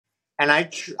And I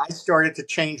started to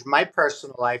change my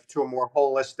personal life to a more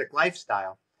holistic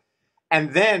lifestyle.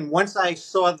 And then once I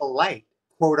saw the light,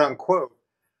 quote unquote,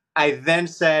 I then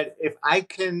said, if I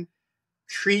can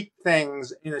treat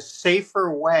things in a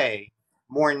safer way,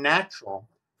 more natural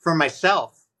for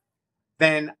myself,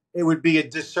 then it would be a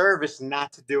disservice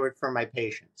not to do it for my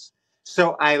patients.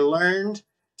 So I learned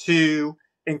to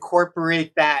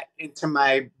incorporate that into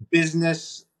my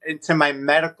business, into my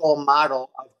medical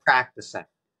model of practicing.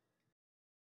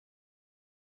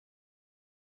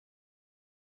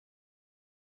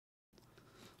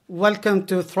 Welcome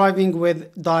to Thriving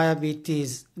with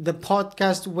Diabetes, the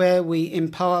podcast where we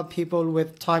empower people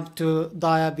with type 2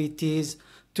 diabetes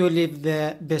to live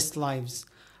their best lives.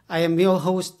 I am your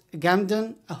host,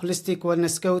 Gamden, a holistic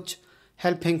wellness coach,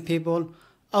 helping people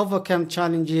overcome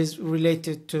challenges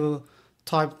related to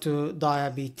type 2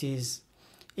 diabetes.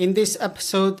 In this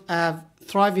episode of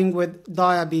Thriving with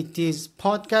Diabetes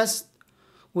podcast,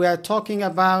 we are talking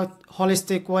about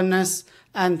holistic wellness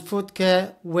and food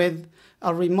care with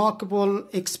a remarkable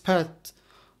expert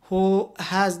who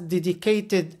has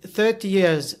dedicated 30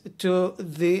 years to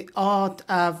the art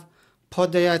of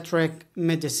podiatric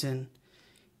medicine.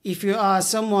 If you are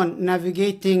someone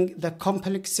navigating the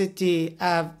complexity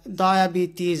of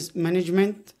diabetes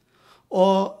management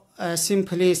or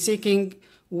simply seeking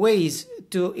ways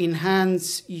to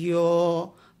enhance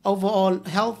your overall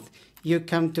health, you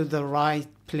come to the right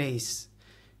place.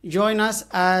 Join us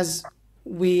as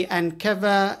we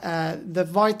uncover the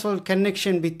vital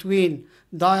connection between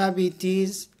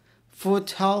diabetes, food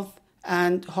health,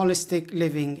 and holistic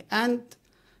living, and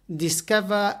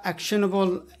discover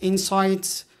actionable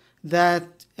insights that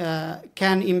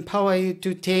can empower you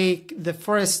to take the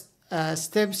first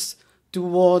steps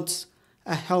towards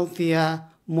a healthier,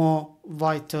 more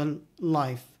vital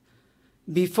life.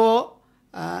 Before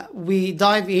we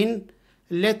dive in,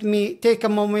 let me take a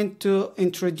moment to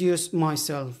introduce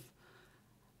myself.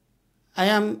 I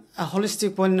am a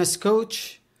holistic wellness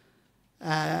coach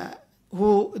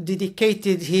who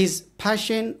dedicated his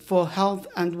passion for health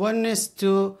and wellness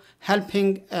to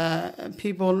helping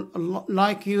people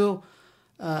like you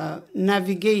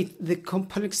navigate the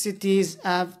complexities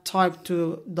of type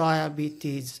 2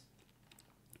 diabetes.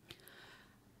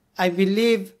 I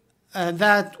believe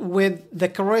that with the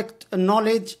correct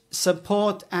knowledge,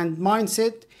 support, and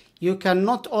mindset, you can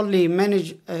not only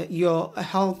manage your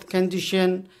health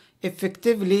condition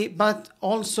effectively, but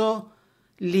also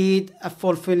lead a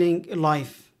fulfilling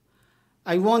life.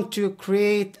 I want to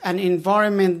create an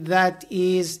environment that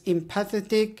is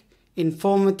empathetic,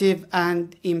 informative,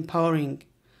 and empowering.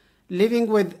 Living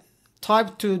with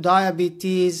type 2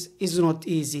 diabetes is not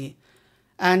easy,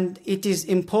 and it is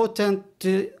important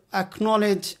to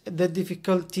acknowledge the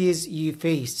difficulties you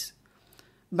face.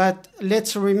 But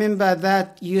let's remember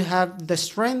that you have the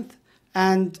strength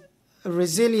and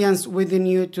resilience within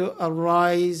you to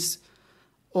rise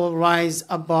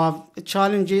above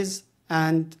challenges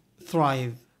and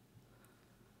thrive.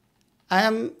 I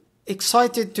am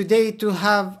excited today to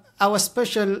have our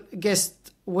special guest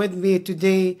with me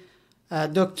today,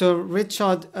 Dr.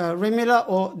 Richard Remila,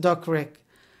 or Doc Rick.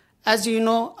 As you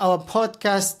know, our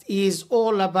podcast is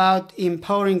all about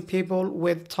empowering people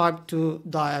with type 2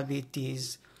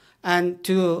 diabetes and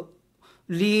to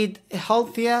lead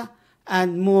healthier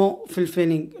and more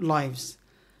fulfilling lives.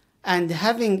 And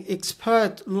having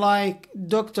experts like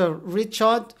Dr.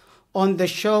 Richard on the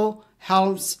show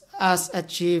helps us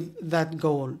achieve that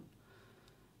goal.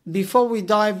 Before we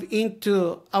dive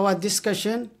into our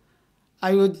discussion,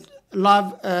 I would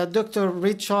love Dr.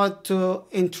 Richard to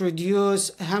introduce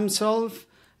himself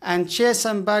and share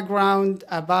some background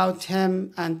about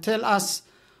him and tell us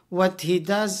what he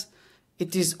does.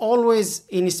 It is always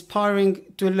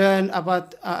inspiring to learn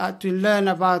about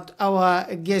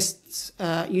our guests'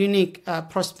 unique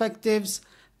perspectives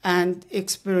and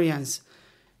experience.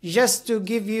 Just to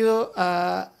give you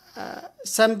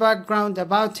some background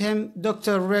about him,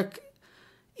 Dr. Rick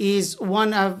is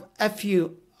one of a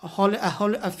few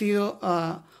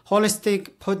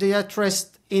holistic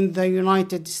podiatrists in the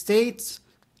United States,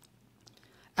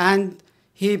 and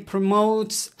he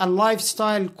promotes a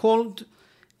lifestyle called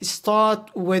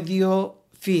Start with Your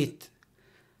Feet.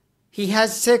 He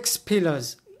has 6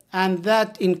 pillars, and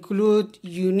that include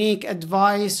unique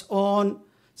advice on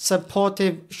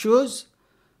supportive shoes,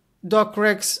 Doc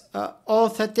Rick's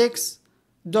orthotics,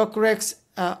 Doc Rick's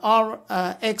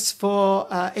RX for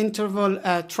interval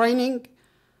training,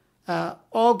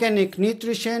 organic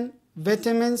nutrition,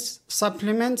 vitamins,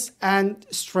 supplements, and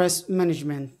stress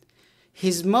management.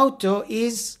 His motto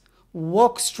is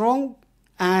walk strong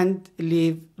and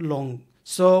live long.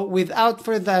 So without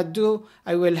further ado,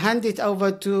 I will hand it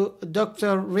over to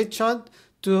Dr. Richard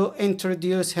to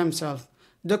introduce himself.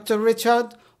 Dr.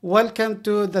 Richard, welcome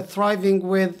to the Thriving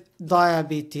with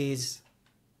Diabetes.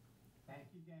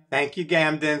 Thank you,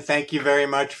 Gamden. Thank you very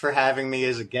much for having me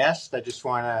as a guest. I just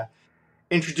want to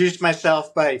introduce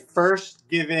myself by first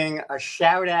giving a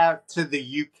shout out to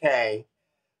the UK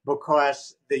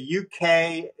because the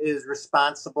UK is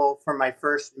responsible for my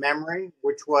first memory,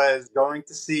 which was going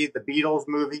to see the Beatles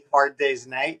movie Hard Day's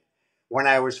Night when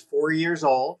I was 4 years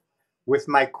old with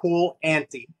my cool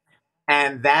auntie.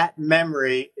 And that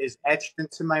memory is etched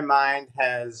into my mind,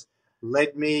 has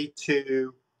led me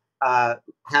to uh,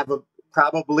 have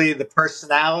probably the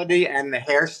personality and the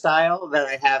hairstyle that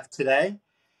I have today.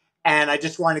 And I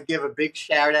just want to give a big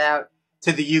shout out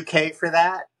to the UK for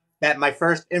that. That my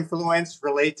first influence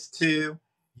relates to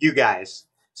you guys.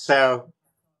 So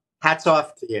hats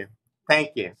off to you.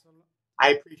 Thank you. I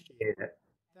appreciate it.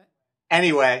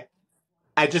 Anyway,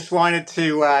 I just wanted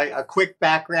to, a quick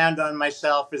background on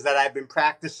myself is that I've been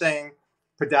practicing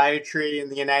podiatry in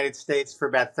the United States for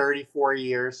about 34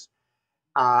 years.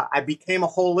 I became a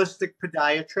holistic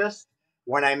podiatrist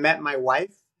when I met my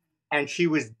wife, and she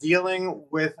was dealing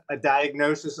with a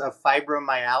diagnosis of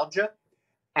fibromyalgia,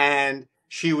 and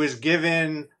she was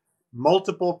given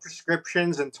multiple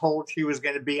prescriptions and told she was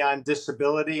going to be on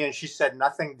disability, and she said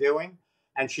nothing doing.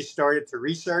 And she started to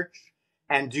research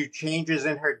and do changes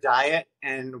in her diet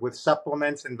and with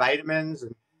supplements and vitamins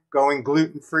and going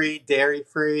gluten-free,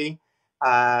 dairy-free,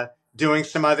 uh, doing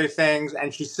some other things.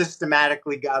 And she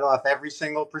systematically got off every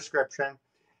single prescription,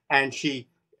 and she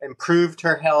improved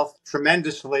her health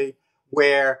tremendously,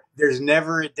 where there's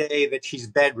never a day that she's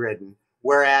bedridden.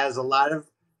 Whereas a lot of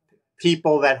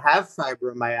people that have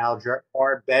fibromyalgia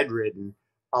are bedridden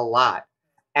a lot.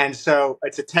 And so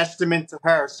it's a testament to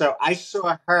her. So I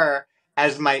saw her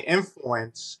as my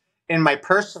influence in my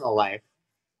personal life.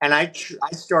 And I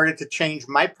started to change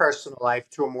my personal life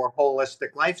to a more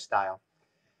holistic lifestyle.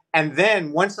 And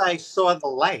then once I saw the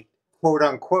light, quote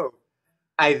unquote,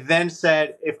 I then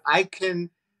said, if I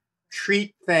can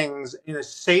treat things in a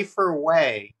safer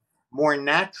way, more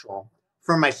natural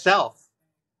for myself,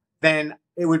 then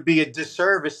it would be a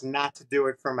disservice not to do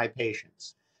it for my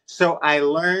patients. So I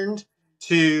learned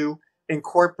to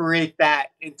incorporate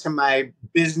that into my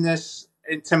business,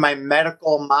 into my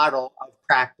medical model of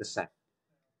practicing.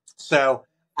 So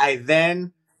I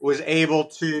then was able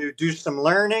to do some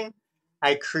learning.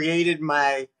 I created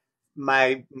my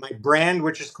brand,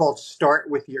 which is called Start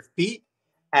With Your Feet.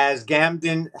 As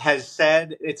Gamden has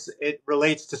said, it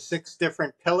relates to 6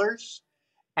 different pillars,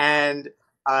 and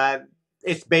uh,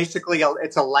 it's basically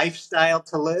it's a lifestyle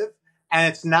to live, and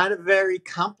it's not a very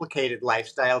complicated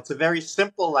lifestyle. It's a very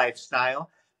simple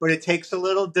lifestyle, but it takes a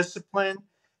little discipline.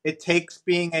 It takes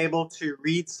being able to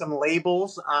read some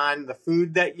labels on the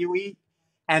food that you eat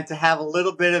and to have a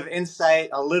little bit of insight,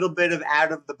 a little bit of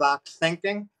out of the box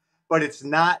thinking, but it's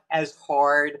not as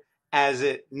hard as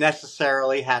it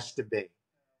necessarily has to be.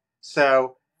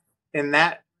 So in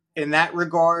that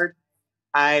regard,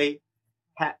 I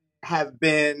have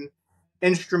been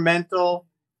instrumental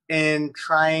in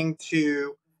trying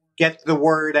to get the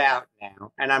word out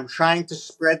now. And I'm trying to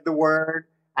spread the word.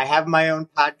 I have my own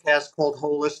podcast called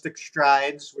Holistic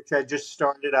Strides, which I just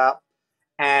started up.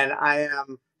 And I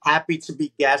am happy to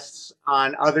be guests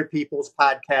on other people's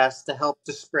podcasts to help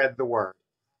to spread the word.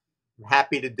 I'm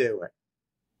happy to do it.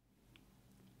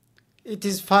 It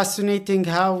is fascinating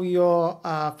how your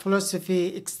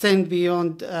philosophy extend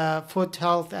beyond food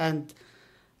health and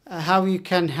how you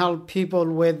can help people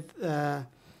with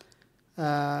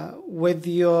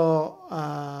your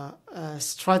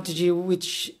strategy,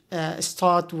 which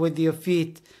start with your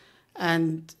feet.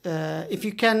 And if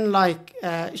you can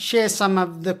share some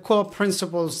of the core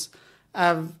principles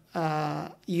of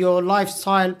your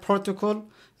lifestyle protocol,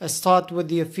 start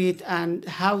with your feet, and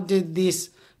how did this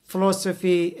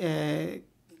philosophy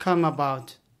come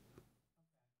about?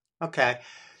 Okay.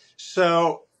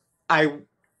 So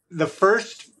the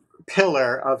first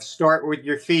pillar of Start With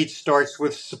Your Feet starts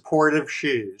with supportive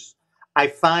shoes. I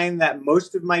find that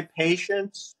most of my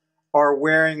patients are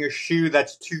wearing a shoe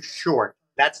that's too short.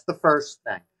 That's the first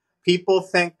thing. People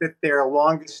think that their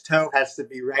longest toe has to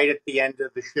be right at the end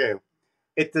of the shoe.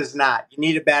 It does not. You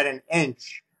need about an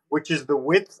inch, which is the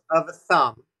width of a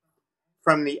thumb,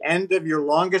 from the end of your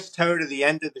longest toe to the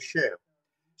end of the shoe.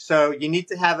 So you need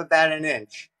to have about an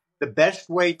inch. The best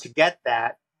way to get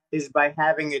that is by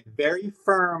having it very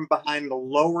firm behind the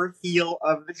lower heel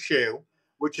of the shoe,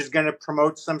 which is going to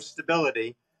promote some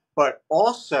stability, but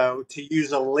also to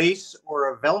use a lace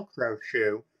or a Velcro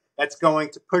shoe that's going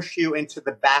to push you into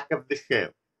the back of the shoe.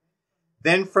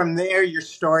 Then from there, you're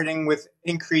starting with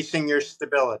increasing your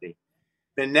stability.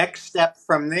 The next step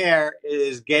from there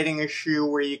is getting a shoe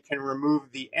where you can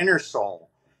remove the inner sole.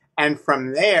 And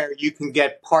from there, you can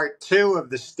get part two of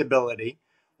the stability,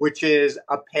 which is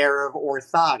a pair of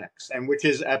orthotics, and which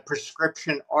is a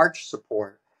prescription arch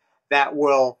support that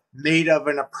will made of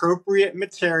an appropriate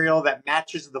material that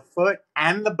matches the foot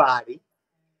and the body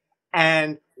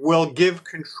and will give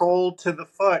control to the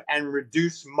foot and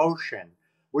reduce motion,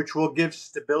 which will give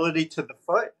stability to the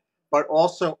foot, but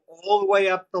also all the way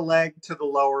up the leg to the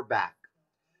lower back.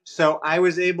 So I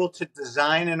was able to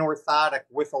design an orthotic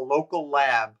with a local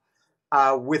lab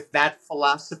with that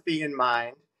philosophy in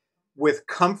mind, with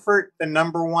comfort, the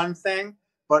number one thing,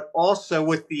 but also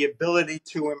with the ability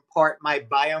to impart my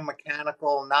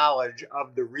biomechanical knowledge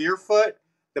of the rear foot,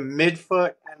 the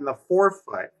midfoot, and the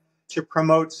forefoot to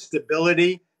promote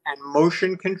stability and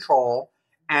motion control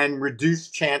and reduce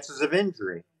chances of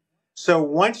injury. So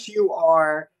once you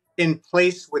are in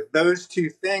place with those two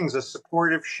things, a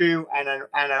supportive shoe and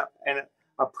an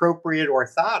appropriate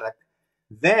orthotic,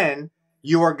 then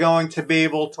you are going to be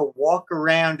able to walk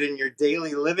around in your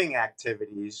daily living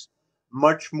activities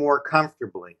much more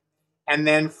comfortably. And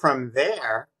then from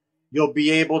there, you'll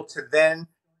be able to then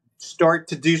start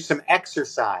to do some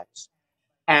exercise.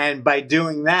 And by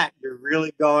doing that, you're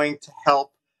really going to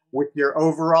help with your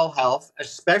overall health,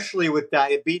 especially with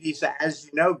diabetes. As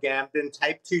you know, Gamden,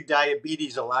 type 2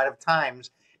 diabetes a lot of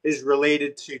times is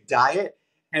related to diet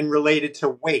and related to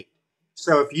weight.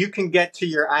 So if you can get to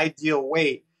your ideal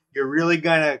weight, you're really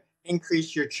going to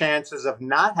increase your chances of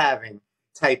not having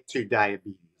type 2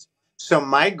 diabetes. So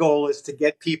my goal is to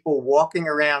get people walking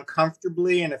around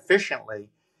comfortably and efficiently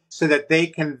so that they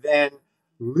can then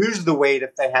lose the weight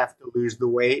if they have to lose the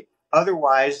weight.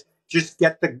 Otherwise, just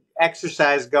get the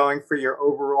exercise going for your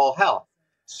overall health.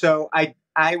 So I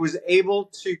was able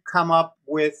to come up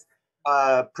with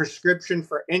a prescription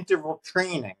for interval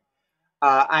training.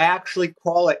 I actually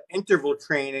call it interval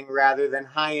training rather than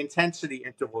high intensity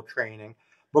interval training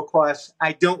because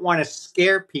I don't want to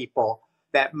scare people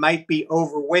that might be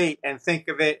overweight and think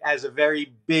of it as a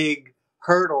very big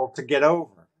hurdle to get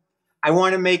over. I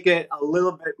want to make it a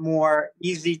little bit more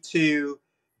easy to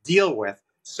deal with.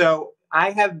 So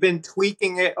I have been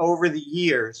tweaking it over the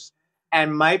years,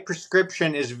 and my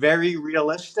prescription is very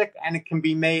realistic and it can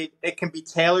be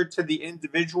tailored to the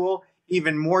individual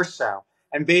even more so.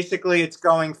 And basically, it's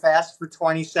going fast for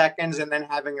 20 seconds and then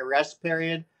having a rest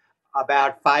period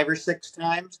about 5 or 6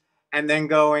 times, and then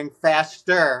going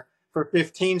faster for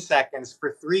 15 seconds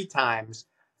for 3 times,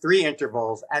 3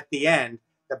 intervals at the end.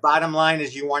 The bottom line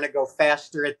is you want to go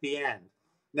faster at the end.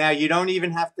 Now, you don't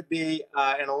even have to be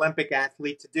an Olympic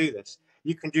athlete to do this.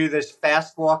 You can do this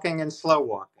fast walking and slow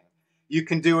walking. You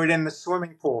can do it in the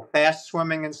swimming pool, fast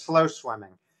swimming and slow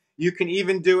swimming. You can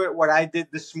even do it what I did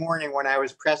this morning when I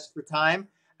was pressed for time.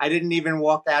 I didn't even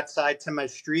walk outside to my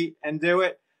street and do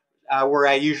it, where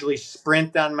I usually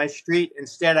sprint on my street.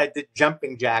 Instead, I did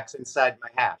jumping jacks inside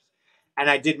my house. And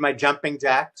I did my jumping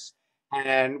jacks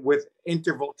and with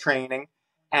interval training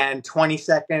and 20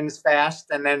 seconds fast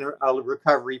and then a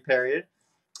recovery period.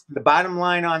 The bottom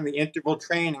line on the interval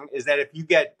training is that if you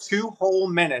get 2 whole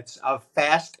minutes of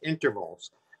fast intervals,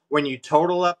 when you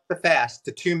total up the fast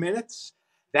to 2 minutes,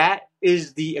 that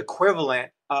is the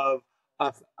equivalent of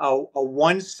a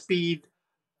one-speed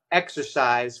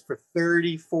exercise for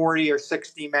 30, 40, or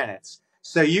 60 minutes.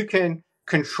 So you can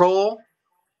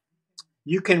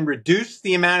reduce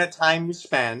the amount of time you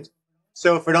spend.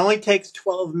 So if it only takes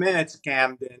 12 minutes,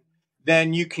 Camden,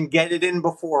 then you can get it in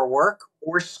before work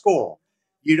or school.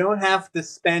 You don't have to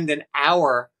spend an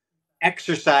hour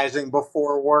exercising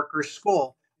before work or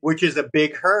school, which is a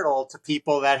big hurdle to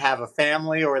people that have a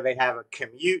family or they have a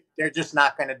commute. They're just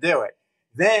not going to do it.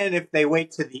 Then if they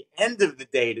wait to the end of the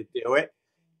day to do it,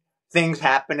 things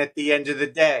happen at the end of the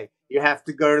day. You have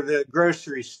to go to the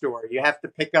grocery store. You have to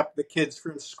pick up the kids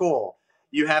from school.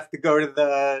 You have to go to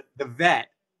the vet.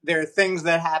 There are things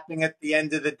that happen at the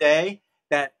end of the day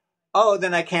that, oh,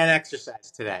 then I can't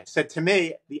exercise today. So to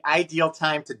me, the ideal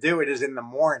time to do it is in the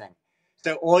morning.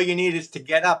 So all you need is to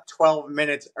get up 12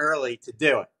 minutes early to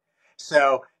do it.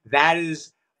 So that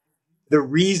is the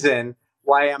reason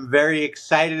why I'm very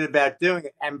excited about doing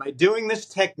it. And by doing this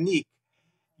technique,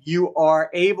 you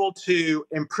are able to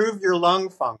improve your lung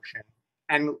function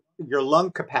and your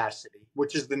lung capacity,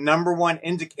 which is the number one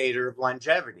indicator of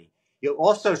longevity. You'll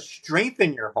also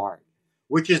strengthen your heart,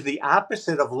 which is the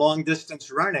opposite of long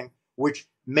distance running, which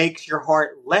makes your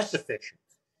heart less efficient.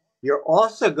 You're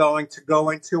also going to go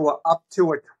into up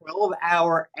to a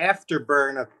 12-hour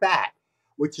afterburn of fat,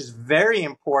 which is very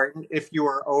important if you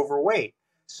are overweight.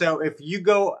 So if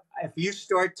you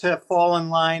start to fall in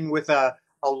line with a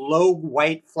low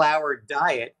white flour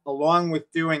diet, along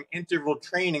with doing interval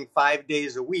training 5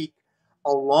 days a week,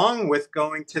 along with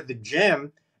going to the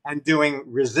gym and doing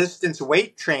resistance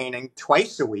weight training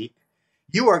twice a week,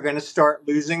 you are going to start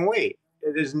losing weight.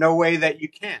 There's no way that you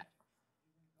can't.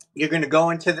 You're going to go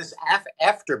into this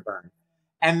afterburn.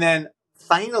 And then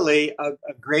finally,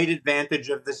 a great advantage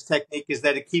of this technique is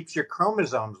that it keeps your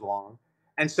chromosomes long.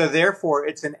 And so therefore,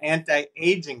 it's an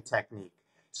anti-aging technique.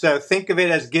 So think of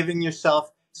it as giving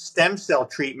yourself stem cell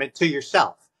treatment to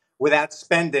yourself without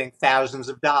spending thousands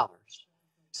of dollars.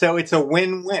 So it's a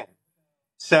win-win.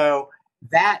 So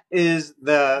that is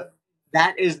the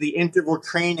interval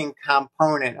training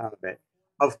component of it.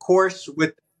 Of course,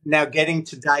 with now getting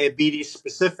to diabetes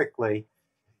specifically,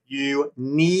 you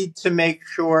need to make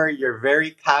sure you're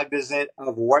very cognizant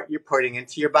of what you're putting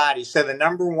into your body. So the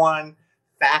number one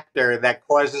factor that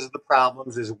causes the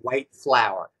problems is white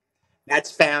flour.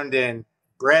 That's found in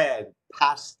bread,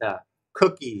 pasta,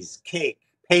 cookies, cake,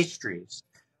 pastries.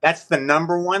 That's the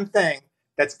number one thing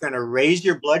that's going to raise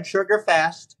your blood sugar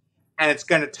fast, and it's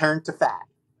going to turn to fat.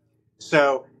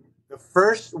 So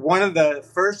one of the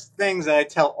first things that I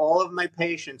tell all of my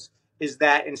patients is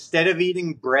that instead of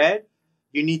eating bread,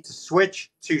 you need to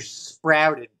switch to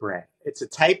sprouted bread. It's a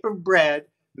type of bread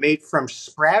made from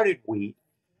sprouted wheat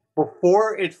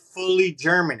before it fully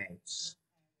germinates.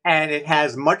 And it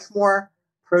has much more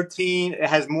protein, it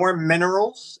has more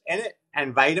minerals in it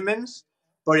and vitamins,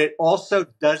 but it also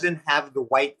doesn't have the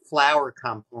white flour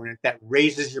component that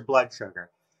raises your blood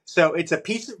sugar. So it's a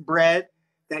piece of bread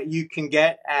that you can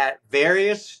get at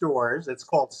various stores. It's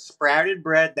called sprouted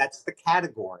bread. That's the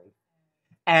category.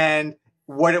 And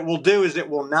what it will do is it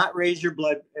will not raise your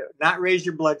blood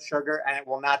sugar, and it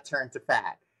will not turn to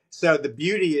fat. So the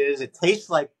beauty is it tastes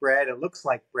like bread. It looks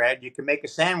like bread. You can make a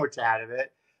sandwich out of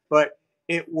it, but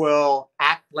it will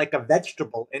act like a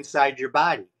vegetable inside your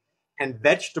body. And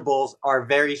vegetables are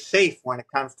very safe when it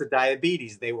comes to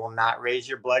diabetes. They will not raise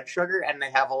your blood sugar, and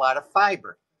they have a lot of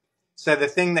fiber. So the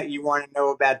thing that you want to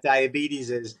know about diabetes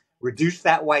is reduce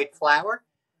that white flour.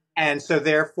 And so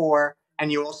therefore,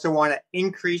 and you also want to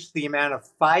increase the amount of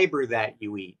fiber that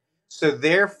you eat. So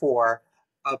therefore,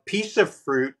 a piece of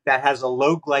fruit that has a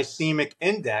low glycemic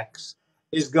index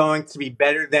is going to be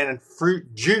better than a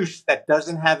fruit juice that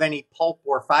doesn't have any pulp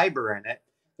or fiber in it.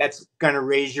 That's going to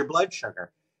raise your blood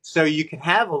sugar. So you can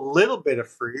have a little bit of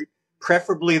fruit,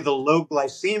 preferably the low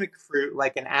glycemic fruit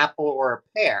like an apple or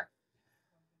a pear,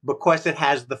 because it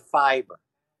has the fiber.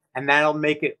 And that'll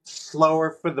make it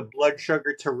slower for the blood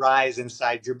sugar to rise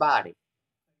inside your body.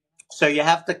 So you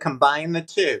have to combine the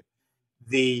two,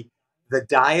 the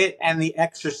diet and the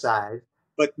exercise.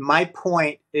 But my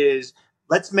point is,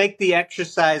 let's make the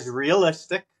exercise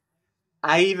realistic.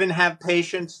 I even have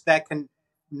patients that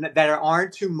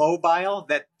aren't too mobile,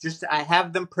 that just I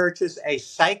have them purchase a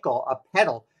cycle, a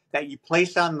pedal that you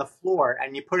place on the floor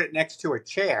and you put it next to a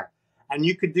chair. And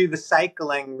you could do the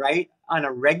cycling right on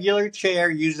a regular chair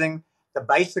using the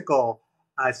bicycle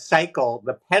cycle,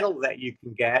 the pedal that you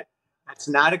can get. That's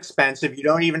not expensive. You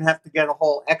don't even have to get a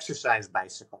whole exercise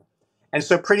bicycle. And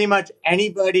so pretty much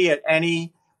anybody at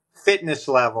any fitness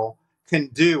level can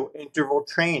do interval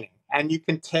training. And you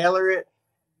can tailor it,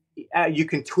 you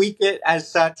can tweak it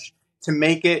as such to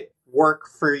make it work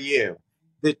for you.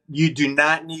 That you do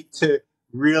not need to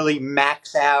really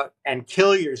max out and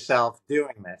kill yourself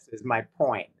doing this, is my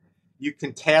point. You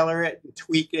can tailor it and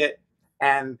tweak it.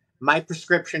 And my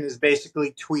prescription is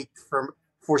basically tweaked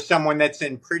for someone that's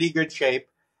in pretty good shape.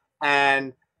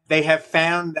 And they have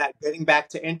found that, getting back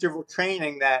to interval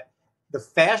training, that the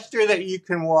faster that you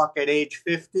can walk at age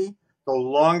 50, the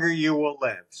longer you will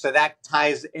live. So that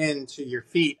ties into your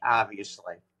feet,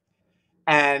 obviously.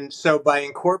 And so by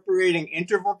incorporating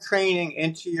interval training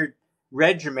into your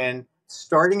regimen,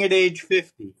 starting at age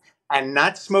 50 and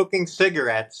not smoking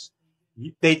cigarettes,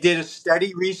 they did a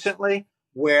study recently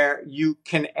where you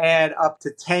can add up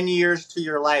to 10 years to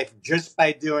your life just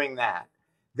by doing that.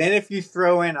 Then if you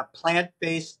throw in a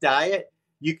plant-based diet,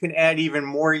 you can add even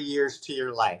more years to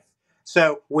your life.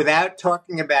 So without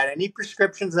talking about any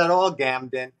prescriptions at all,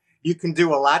 Gamden, you can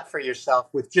do a lot for yourself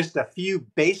with just a few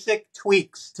basic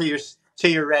tweaks to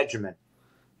your regimen.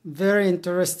 Very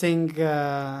interesting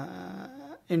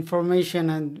information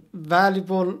and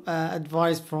valuable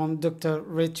advice from Dr.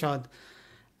 Richard.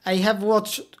 I have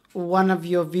watched one of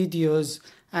your videos,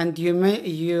 and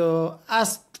you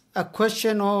asked a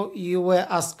question, or you were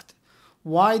asked,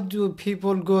 why do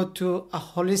people go to a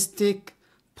holistic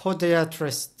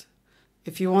podiatrist?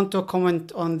 If you want to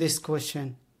comment on this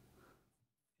question.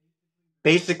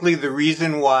 Basically, the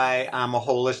reason why I'm a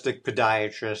holistic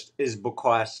podiatrist is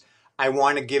because I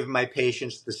want to give my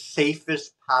patients the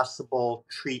safest possible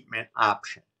treatment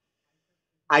option.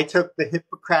 I took the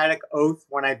Hippocratic Oath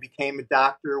when I became a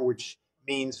doctor, which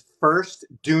means first,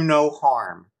 do no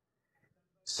harm.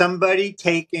 Somebody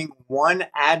taking one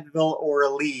Advil or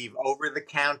Aleve over the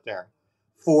counter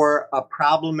for a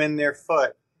problem in their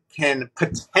foot can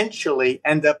potentially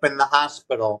end up in the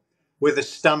hospital with a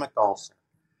stomach ulcer.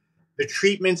 The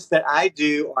treatments that I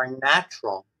do are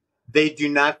natural. They do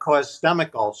not cause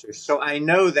stomach ulcers. So I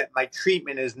know that my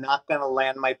treatment is not going to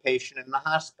land my patient in the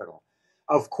hospital.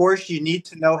 Of course, you need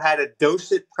to know how to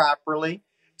dose it properly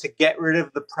to get rid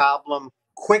of the problem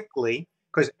quickly,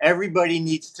 because everybody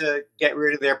needs to get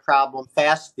rid of their problem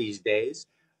fast these days.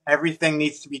 Everything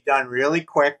needs to be done really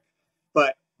quick.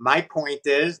 But my point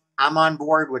is, I'm on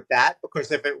board with that,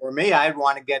 because if it were me, I'd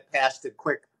want to get past it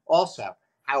quick also.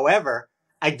 However,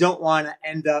 I don't want to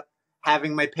end up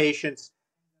having my patients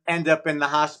end up in the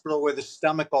hospital with a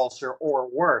stomach ulcer or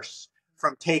worse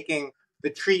from taking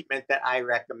the treatment that I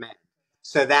recommend.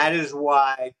 So that is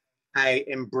why I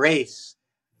embrace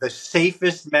the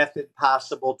safest method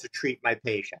possible to treat my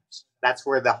patients. That's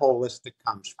where the holistic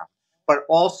comes from. But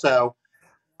also,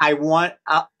 I want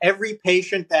every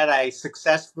patient that I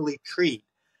successfully treat,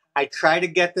 I try to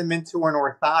get them into an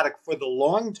orthotic for the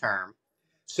long term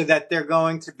so that they're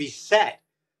going to be set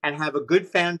and have a good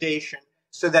foundation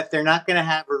so that they're not going to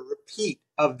have a repeat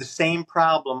of the same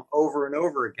problem over and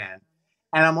over again.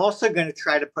 And I'm also going to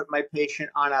try to put my patient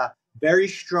on a very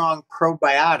strong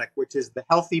probiotic, which is the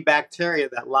healthy bacteria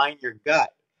that line your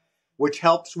gut, which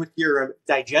helps with your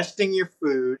digesting your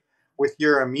food, with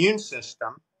your immune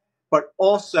system, but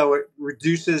also it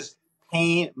reduces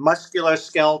pain,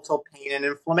 musculoskeletal pain and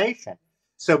inflammation.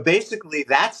 So basically,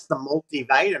 that's the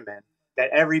multivitamin that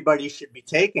everybody should be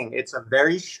taking. It's a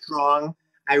very strong,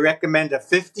 I recommend a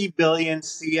 50 billion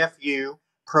CFU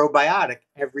probiotic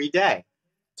every day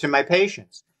to my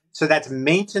patients. So that's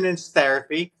maintenance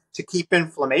therapy to keep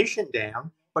inflammation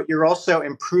down, but you're also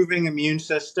improving immune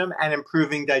system and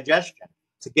improving digestion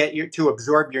to get you to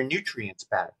absorb your nutrients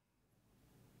better.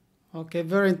 Okay,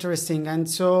 very interesting. And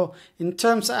so, in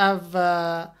terms of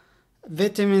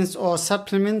vitamins or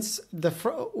supplements,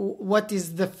 what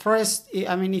is the first?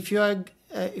 I mean, if you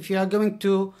are going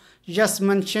to just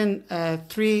mention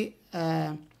three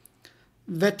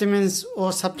vitamins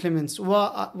or supplements,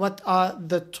 what are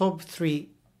the top three?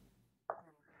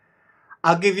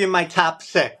 I'll give you my top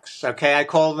six. Okay. I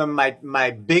call them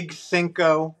my big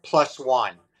cinco plus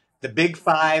one, the big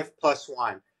five plus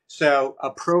one. So a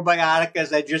probiotic,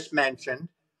 as I just mentioned,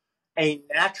 a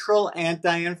natural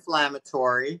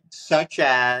anti-inflammatory such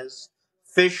as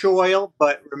fish oil,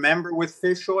 but remember with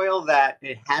fish oil that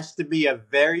it has to be a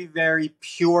very, very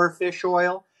pure fish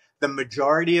oil. The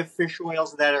majority of fish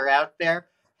oils that are out there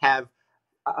have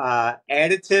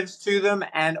additives to them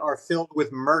and are filled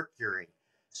with mercury.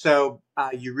 So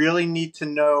you really need to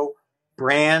know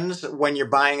brands when you're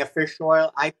buying a fish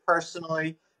oil. I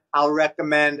personally, I'll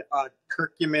recommend a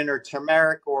curcumin or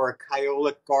turmeric or a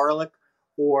kyolic garlic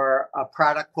or a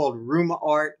product called Ruma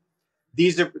Art.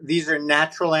 These are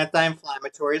natural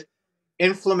anti-inflammatories.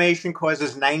 Inflammation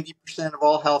causes 90% of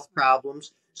all health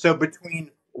problems. So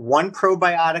between one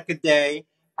probiotic a day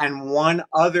and one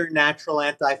other natural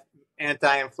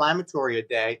anti-inflammatory a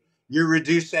day, you're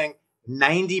reducing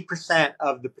 90%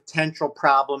 of the potential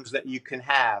problems that you can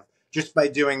have just by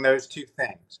doing those two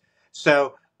things.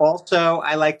 So also,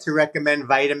 I like to recommend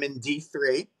vitamin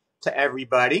D3 to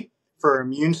everybody for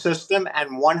immune system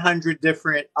and 100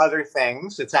 different other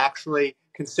things. It's actually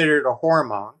considered a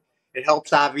hormone. It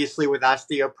helps obviously with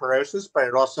osteoporosis, but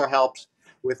it also helps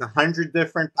with 100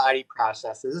 different body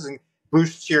processes and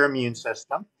boosts your immune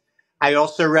system. I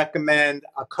also recommend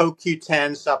a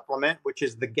CoQ10 supplement, which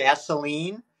is the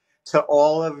gasoline to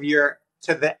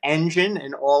the engine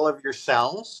in all of your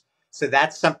cells. So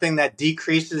that's something that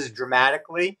decreases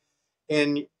dramatically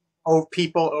in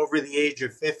people over the age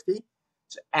of 50.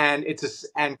 And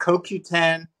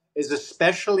CoQ10 is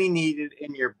especially needed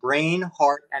in your brain,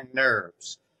 heart, and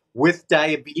nerves. With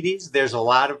diabetes, there's a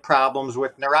lot of problems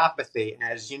with neuropathy,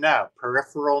 as you know,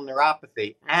 peripheral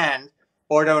neuropathy and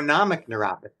autonomic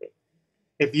neuropathy.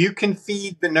 If you can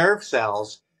feed the nerve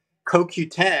cells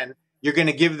CoQ10, you're going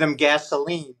to give them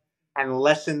gasoline and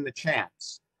lessen the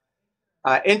chance.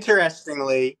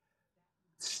 Interestingly,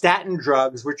 statin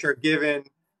drugs, which are given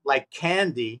like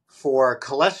candy for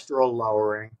cholesterol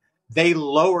lowering, they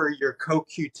lower your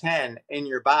CoQ10 in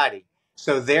your body.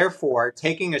 So therefore,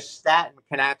 taking a statin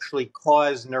can actually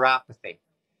cause neuropathy.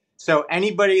 So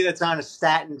anybody that's on a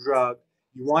statin drug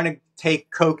You want to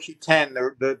take CoQ10.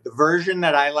 The version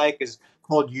that I like is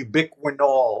called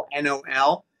ubiquinol,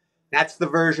 NOL. That's the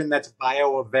version that's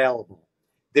bioavailable.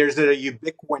 There's a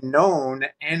ubiquinone,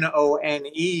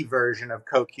 NONE version of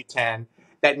CoQ10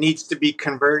 that needs to be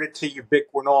converted to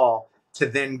ubiquinol to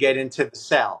then get into the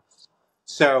cells.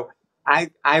 So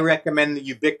I recommend the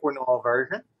ubiquinol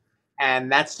version.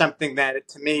 And that's something that,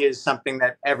 to me, is something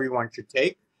that everyone should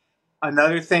take.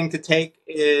 Another thing to take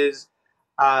is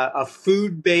a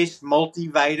food-based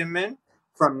multivitamin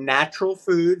from natural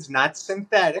foods, not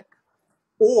synthetic.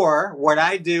 Or what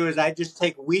I do is I just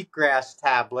take wheatgrass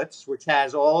tablets, which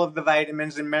has all of the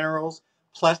vitamins and minerals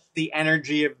plus the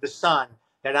energy of the sun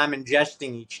that I'm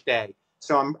ingesting each day.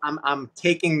 So I'm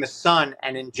taking the sun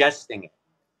and ingesting it,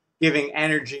 giving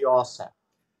energy also.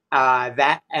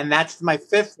 That's my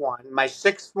fifth one. My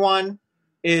sixth one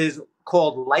is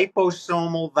called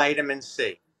liposomal vitamin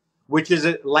C, which is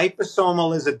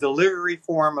liposomal is a delivery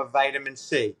form of vitamin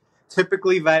C.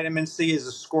 Typically, vitamin C is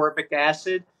ascorbic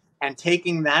acid, and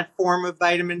taking that form of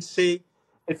vitamin C,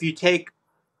 if you take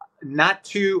not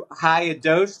too high a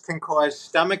dose, can cause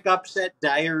stomach upset,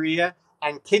 diarrhea,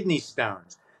 and kidney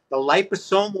stones. The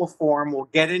liposomal form will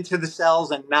get into the cells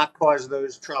and not cause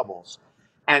those troubles.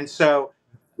 And so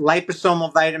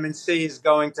liposomal vitamin C is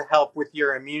going to help with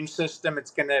your immune system.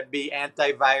 It's going to be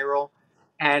antiviral,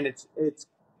 and it's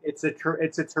a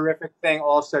terrific thing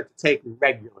also to take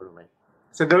regularly.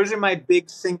 So those are my big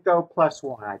Cinco plus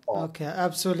one, I call it. Okay,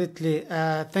 absolutely.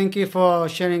 Thank you for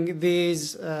sharing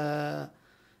these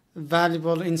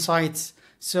valuable insights.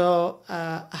 So,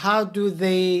 how do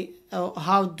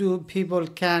people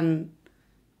can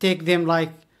take them,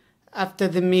 like after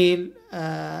the meal,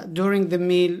 during the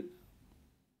meal?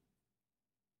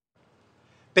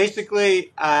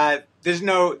 Basically, there's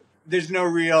no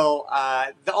real.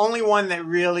 The only one that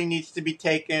really needs to be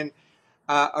taken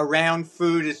around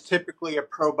food is typically a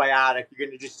probiotic. You're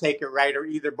going to just take it right or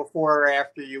either before or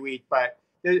after you eat. But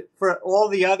for all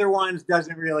the other ones,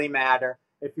 doesn't really matter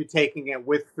if you're taking it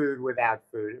with food, without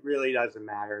food. It really doesn't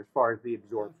matter as far as the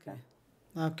absorption.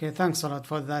 Okay, thanks a lot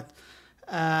for that.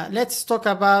 Let's talk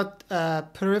about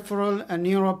peripheral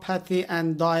neuropathy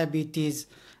and diabetes.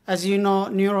 As you know,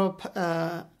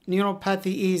 neuropathy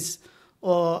is,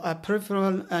 or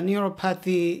peripheral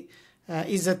neuropathy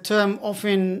is a term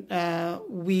often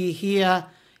we hear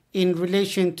in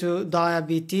relation to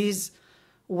diabetes.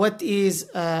 What is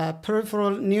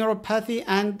peripheral neuropathy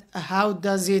and how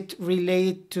does it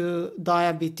relate to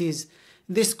diabetes?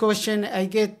 This question, I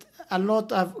get a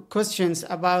lot of questions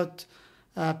about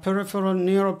peripheral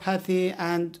neuropathy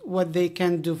and what they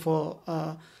can do for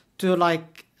to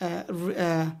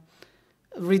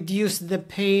reduce the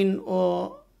pain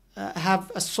or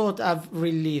have a sort of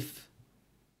relief.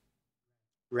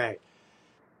 Right.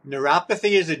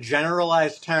 Neuropathy is a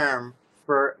generalized term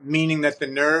for meaning that the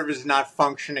nerve is not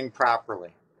functioning properly.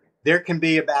 There can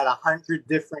be about 100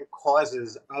 different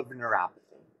causes of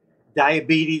neuropathy.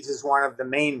 Diabetes is one of the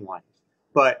main ones.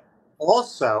 But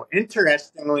also,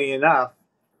 interestingly enough,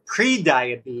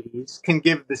 prediabetes can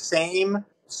give the same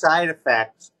side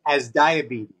effects as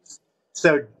diabetes.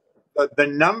 So the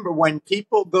number, when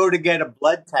people go to get a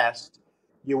blood test,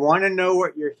 you want to know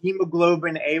what your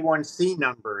hemoglobin A1C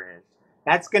number is.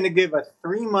 That's going to give a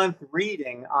 3-month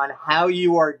reading on how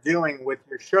you are doing with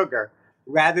your sugar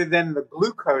rather than the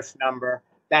glucose number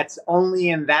that's only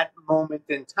in that moment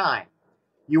in time.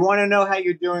 You want to know how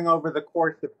you're doing over the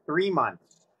course of 3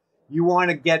 months. You want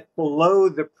to get below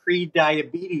the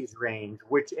pre-diabetes range,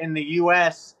 which in the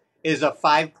US is a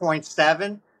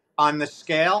 5.7 on the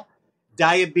scale.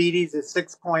 Diabetes is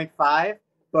 6.5,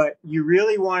 but you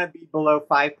really want to be below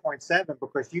 5.7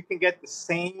 because you can get the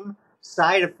same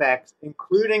side effects,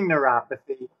 including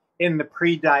neuropathy, in the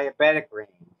pre-diabetic range.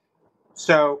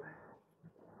 So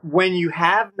when you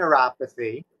have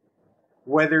neuropathy,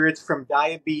 whether it's from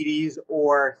diabetes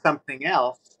or something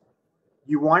else,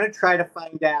 you want to try to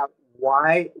find out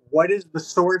what is the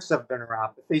source of the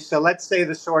neuropathy. So let's say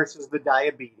the source is the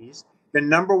diabetes. The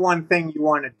number one thing you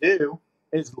want to do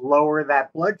is lower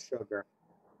that blood sugar.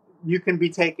 You can be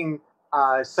taking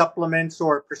supplements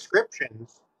or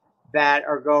prescriptions that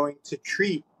are going to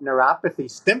treat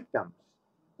neuropathy symptoms,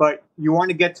 but you want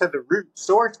to get to the root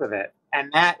source of it,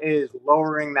 and that is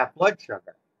lowering that blood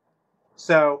sugar.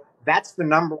 So that's the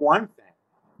number one thing.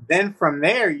 Then from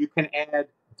there, you can add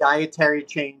dietary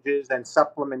changes and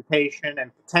supplementation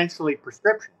and potentially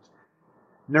prescriptions.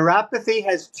 Neuropathy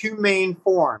has two main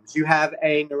forms. You have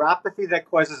a neuropathy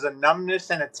that causes a numbness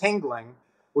and a tingling,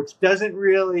 which doesn't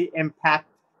really impact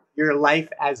your life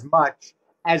as much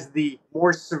as the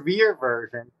more severe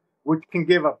version, which can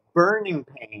give a burning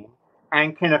pain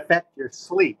and can affect your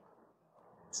sleep.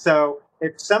 So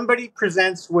if somebody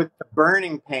presents with the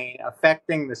burning pain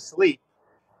affecting the sleep,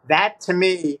 that to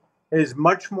me is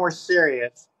much more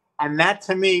serious. And that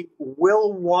to me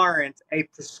will warrant a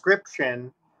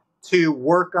prescription to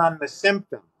work on the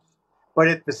symptoms. But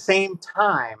at the same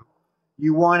time,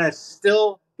 you want to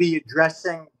still be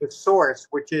addressing the source,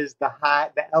 which is the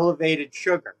elevated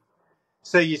sugar.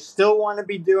 So you still want to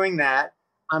be doing that.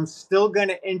 I'm still going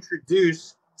to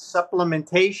introduce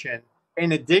supplementation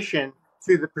in addition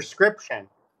to the prescription.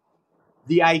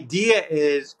 The idea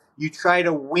is you try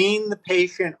to wean the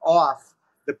patient off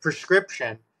the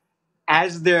prescription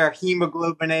as their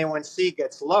hemoglobin A1C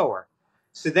gets lower.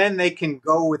 So then they can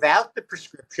go without the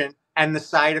prescription and the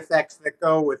side effects that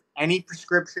go with any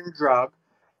prescription drug.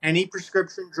 Any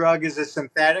prescription drug is a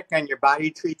synthetic, and your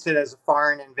body treats it as a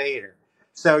foreign invader.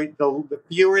 So the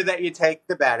fewer that you take,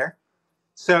 the better.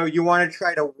 So you want to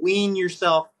try to wean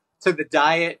yourself to the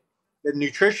diet, the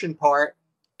nutrition part,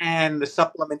 and the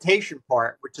supplementation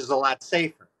part, which is a lot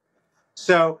safer.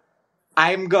 So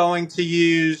I'm going to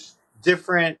use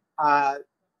different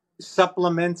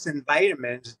supplements and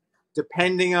vitamins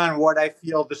depending on what I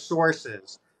feel the source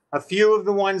is. A few of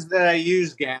the ones that I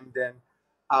use, Gamden,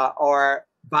 are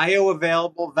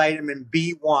bioavailable vitamin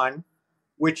B1,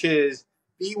 which is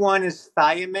B1 is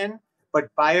thiamine,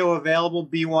 but bioavailable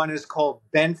B1 is called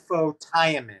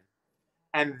benfotiamine.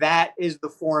 And that is the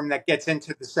form that gets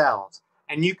into the cells.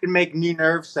 And you can make new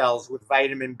nerve cells with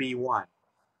vitamin B1.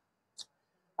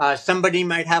 Somebody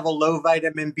might have a low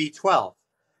vitamin B12.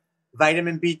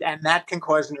 Vitamin B, and that can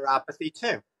cause neuropathy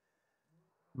too.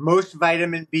 Most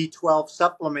vitamin B12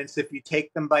 supplements, if you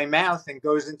take them by mouth and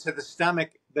goes into the stomach,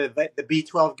 the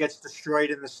B12 gets destroyed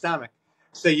in the stomach.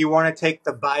 So you want to take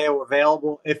the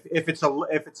bioavailable. If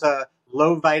it's a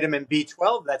low vitamin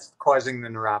B12 that's causing the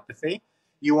neuropathy,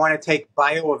 you want to take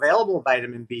bioavailable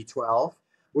vitamin B12,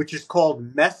 which is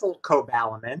called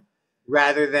methylcobalamin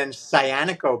rather than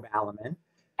cyanocobalamin,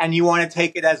 and you want to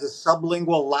take it as a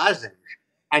sublingual lozenge,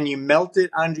 and you melt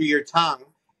it under your tongue,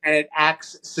 and it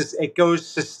goes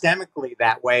systemically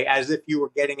that way, as if you were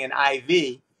getting an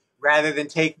IV, rather than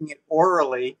taking it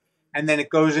orally, and then it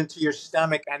goes into your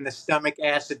stomach, and the stomach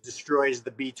acid destroys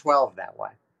the B12 that way.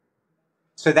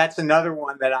 So that's another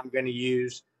one that I'm going to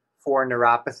use for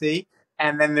neuropathy.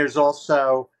 And then there's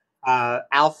also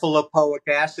alpha lipoic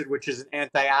acid, which is an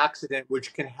antioxidant,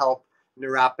 which can help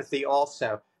neuropathy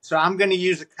also. So I'm going to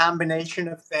use a combination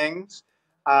of things.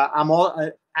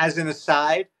 As an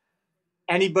aside,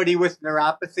 anybody with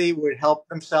neuropathy would help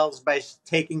themselves by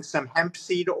taking some hemp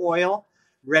seed oil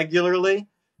regularly,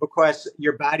 because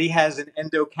your body has an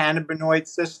endocannabinoid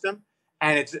system,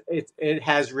 and it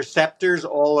has receptors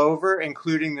all over,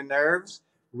 including the nerves,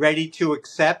 ready to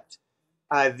accept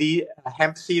the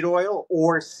hemp seed oil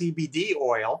or CBD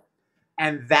oil,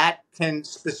 and that can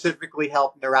specifically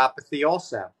help neuropathy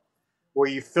also, where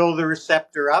you fill the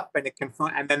receptor up and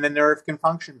and then the nerve can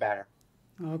function better.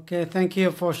 Okay, thank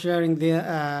you for sharing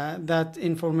that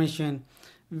information.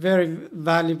 Very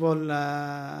valuable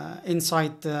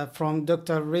insight from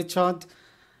Dr. Richard.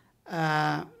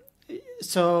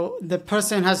 So the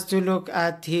person has to look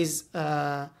at his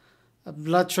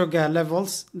blood sugar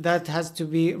levels. That has to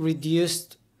be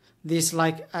reduced. This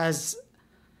like as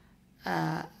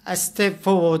a step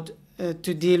forward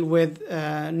to deal with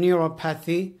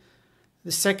neuropathy.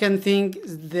 The second thing,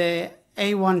 the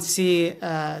A1C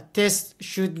test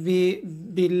should be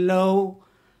below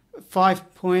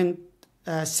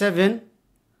 5.7,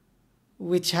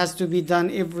 which has to be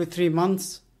done every 3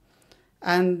 months.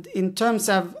 And in terms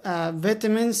of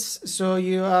vitamins, so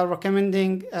you are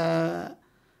recommending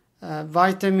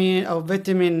vitamin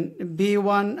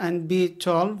B1 and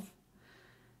B12.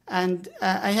 And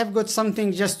I have got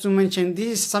something just to mention. This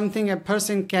is something a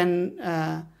person can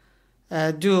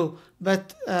do,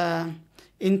 but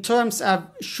in terms of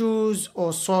shoes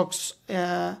or socks,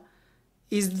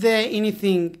 is there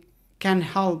anything can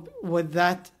help with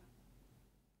that?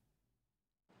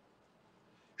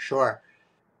 Sure.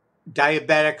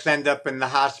 Diabetics end up in the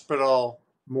hospital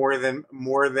more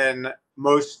than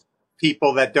most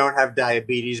people that don't have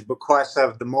diabetes, because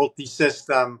of the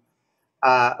multi-system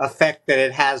effect that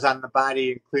it has on the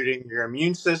body, including your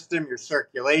immune system, your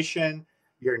circulation,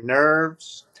 your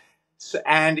nerves,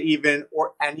 and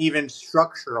even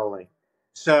structurally.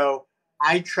 So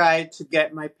I try to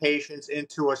get my patients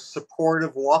into a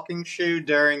supportive walking shoe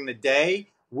during the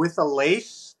day with a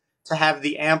lace to have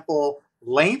the ample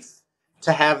length,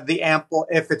 to have the ample,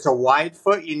 if it's a wide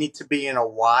foot, you need to be in a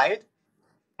wide,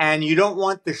 and you don't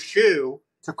want the shoe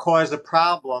to cause a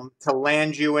problem to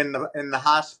land you in the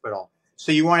hospital.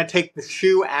 So you want to take the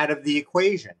shoe out of the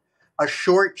equation. a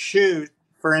short shoe,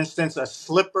 for instance, a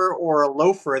slipper or a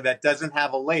loafer that doesn't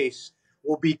have a lace,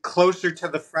 will be closer to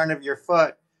the front of your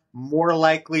foot, more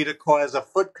likely to cause a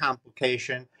foot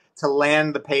complication to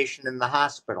land the patient in the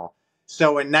hospital.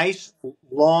 So a nice,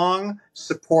 long,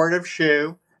 supportive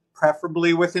shoe,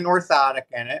 preferably with an orthotic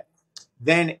in it.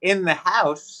 Then in the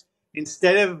house,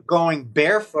 instead of going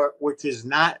barefoot, which is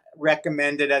not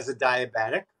recommended as a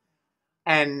diabetic,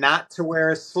 and not to wear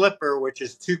a slipper, which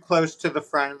is too close to the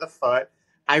front of the foot,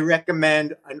 I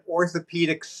recommend an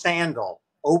orthopedic sandal,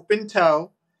 open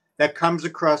toe, that comes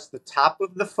across the top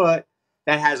of the foot,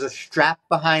 that has a strap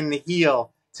behind the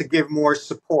heel to give more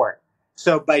support.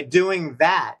 So by doing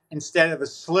that instead of a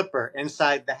slipper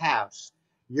inside the house,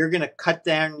 you're going to cut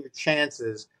down your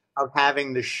chances of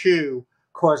having the shoe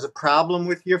cause a problem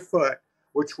with your foot,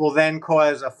 which will then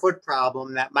cause a foot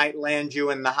problem that might land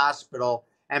you in the hospital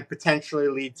and potentially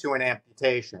lead to an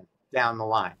amputation down the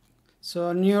line.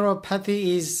 So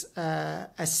neuropathy is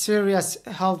a serious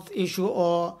health issue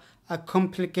or a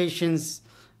complications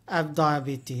of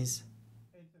diabetes.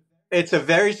 It's a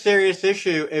very serious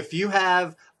issue. If you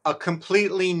have a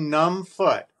completely numb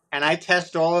foot, and I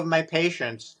test all of my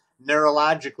patients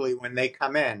neurologically when they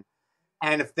come in,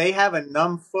 and if they have a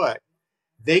numb foot,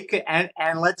 they could,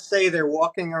 and let's say they're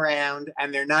walking around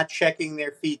and they're not checking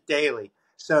their feet daily.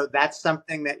 So that's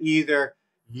something that either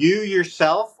you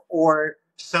yourself or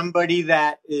somebody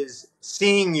that is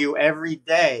seeing you every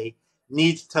day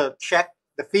needs to check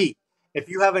the feet. If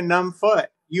you have a numb foot,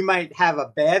 you might have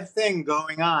a bad thing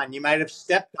going on. You might have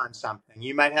stepped on something.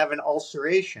 You might have an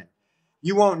ulceration.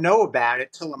 You won't know about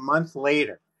it till a month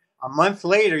later. A month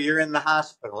later, you're in the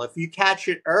hospital. If you catch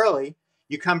it early,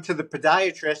 you come to the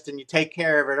podiatrist and you take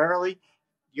care of it early,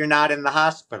 you're not in the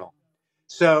hospital.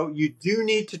 So you do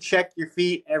need to check your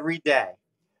feet every day,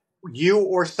 you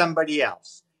or somebody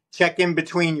else. Check in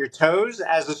between your toes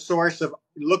as a source of,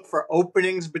 look for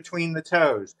openings between the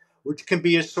toes, which can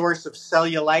be a source of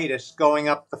cellulitis going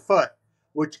up the foot,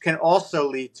 which can also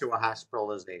lead to a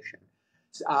hospitalization.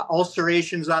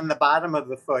 Ulcerations on the bottom of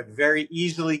the foot very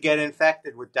easily get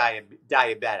infected with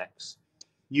diabetics.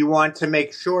 You want to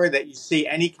make sure that you see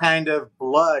any kind of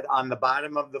blood on the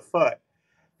bottom of the foot,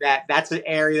 that's an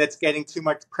area that's getting too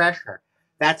much pressure.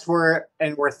 That's where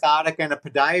an orthotic and a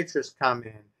podiatrist come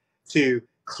in to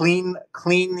clean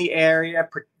the area,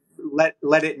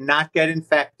 let it not get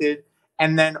infected,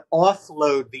 and then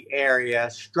offload the area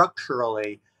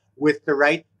structurally with the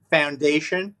right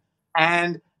foundation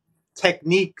and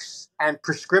techniques and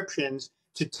prescriptions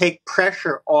to take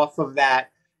pressure off of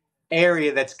that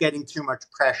area that's getting too much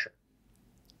pressure.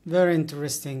 Very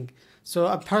interesting. So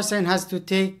a person has to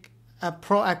take a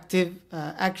proactive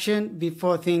action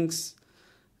before things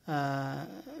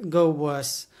go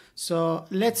worse. So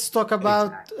let's talk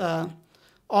about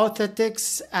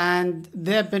orthotics and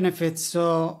their benefits.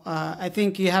 So I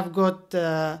think you have got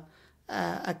a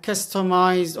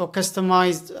customized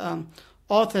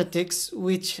orthotics,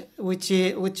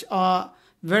 which are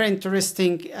very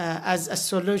interesting as a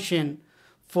solution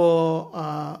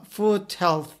for foot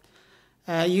health.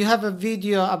 You have a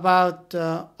video about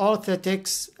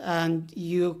orthotics, and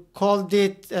you called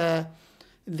it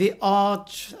the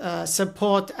arch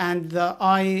support and the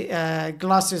eye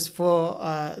glasses for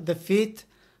the feet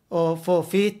or for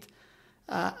feet.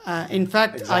 In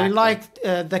fact, exactly. I liked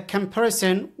the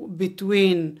comparison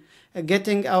between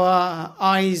getting our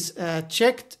eyes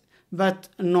checked but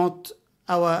not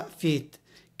our feet.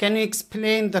 Can you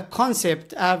explain the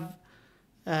concept of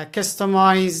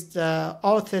customized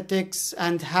orthotics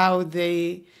and how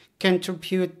they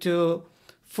contribute to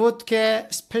foot care,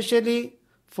 especially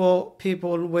for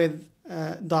people with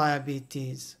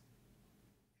diabetes?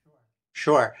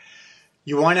 Sure.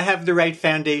 You want to have the right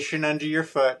foundation under your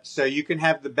foot so you can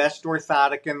have the best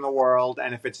orthotic in the world.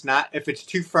 And if it's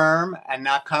too firm and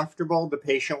not comfortable, the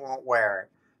patient won't wear it.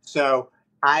 So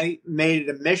I made it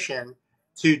a mission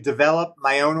to develop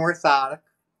my own orthotic.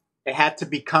 It had to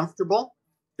be comfortable.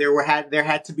 There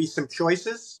had to be some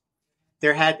choices.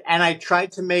 And I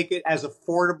tried to make it as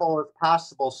affordable as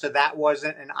possible so that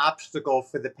wasn't an obstacle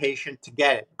for the patient to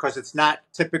get it, because it's not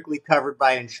typically covered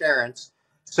by insurance.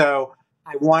 So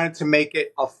I wanted to make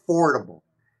it affordable.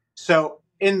 So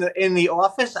in the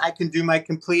office, I can do my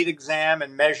complete exam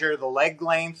and measure the leg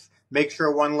length, make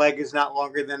sure one leg is not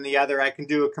longer than the other. I can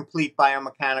do a complete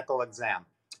biomechanical exam.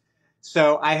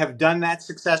 So I have done that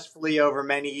successfully over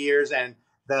many years, and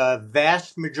the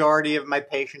vast majority of my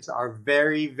patients are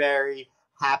very, very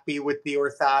happy with the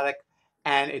orthotic,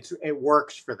 and it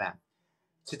works for them.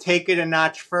 To take it a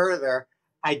notch further,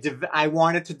 I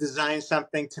wanted to design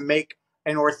something to make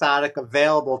an orthotic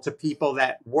available to people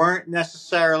that weren't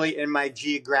necessarily in my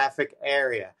geographic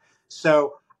area.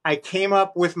 So I came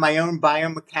up with my own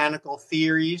biomechanical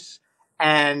theories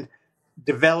and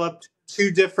developed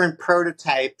two different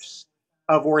prototypes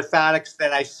of orthotics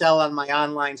that I sell on my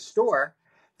online store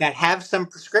that have some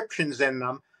prescriptions in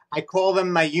them. I call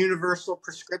them my universal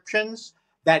prescriptions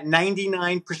that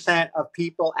 99% of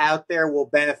people out there will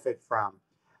benefit from.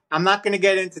 I'm not going to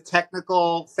get into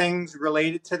technical things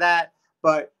related to that,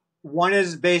 but one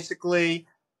is basically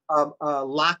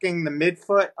locking the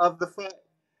midfoot of the foot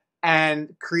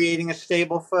and creating a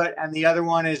stable foot, and the other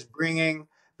one is bringing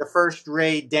the first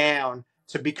ray down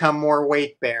to become more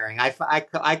weight bearing.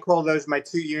 I call those my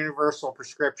two universal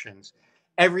prescriptions.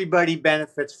 Everybody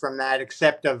benefits from that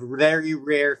except a very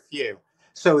rare few.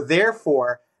 So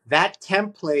therefore, that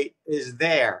template is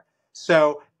there.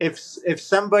 So if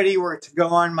somebody were to go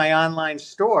on my online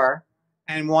store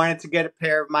and wanted to get a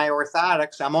pair of my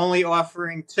orthotics, I'm only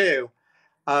offering two,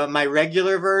 my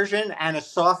regular version and a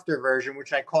softer version,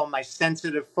 which I call my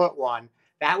sensitive foot one.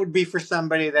 That would be for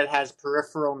somebody that has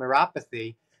peripheral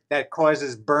neuropathy that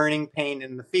causes burning pain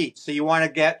in the feet. So you want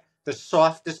to get the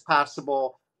softest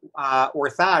possible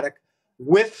orthotic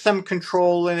with some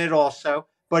control in it also,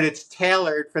 but it's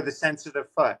tailored for the sensitive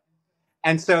foot.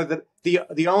 And so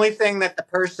the only thing that the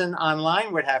person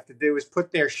online would have to do is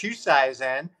put their shoe size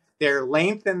in, their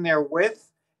length and their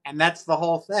width, and that's the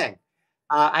whole thing.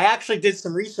 I actually did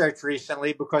some research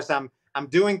recently because I'm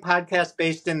doing podcasts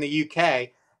based in the UK,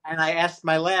 and I asked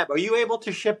my lab, "Are you able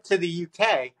to ship to the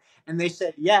UK?" And they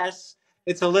said yes.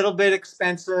 It's a little bit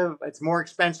expensive. It's more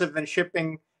expensive than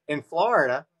shipping in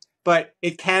Florida, but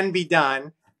it can be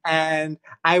done. And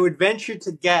I would venture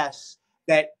to guess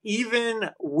that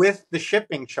even with the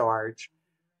shipping charge,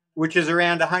 which is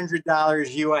around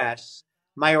 $100 US,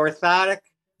 my orthotic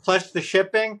plus the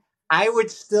shipping, I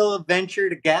would still venture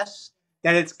to guess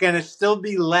that it's going to still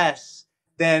be less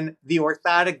than the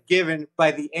orthotic given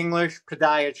by the English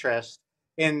podiatrist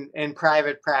in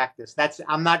private practice.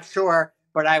 I'm not sure,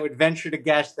 but I would venture to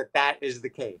guess that that is the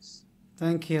case.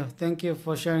 Thank you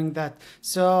for sharing that.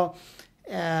 So,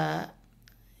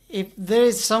 if there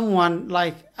is someone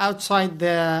like outside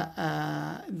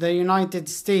the United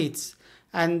States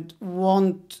and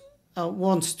wants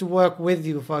to work with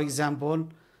you, for example,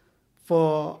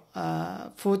 for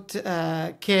foot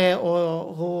care,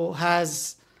 or who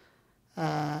has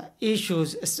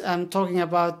issues, I'm talking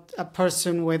about a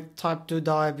person with type 2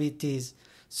 diabetes.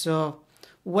 So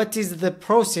what is the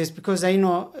process? Because I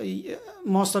know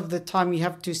most of the time you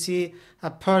have to see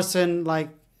a person like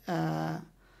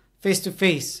face to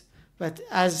face, but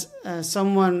as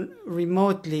someone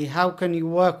remotely, how can you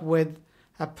work with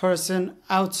a person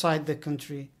outside the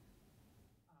country?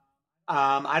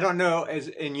 I don't know, as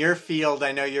in your field,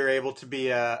 I know you're able to be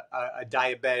a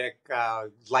diabetic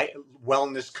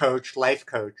wellness coach, life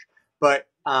coach. But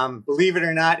believe it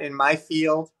or not, in my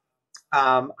field,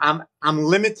 I'm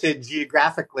limited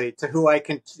geographically to who I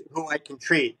can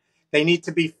treat. They need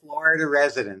to be Florida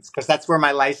residents because that's where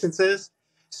my license is.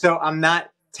 So I'm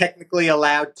not technically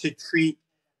allowed to treat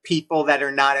people that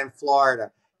are not in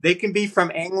Florida. They can be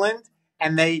from England,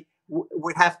 and they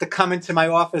would have to come into my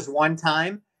office one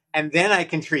time, and then I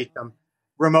can treat them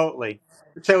remotely.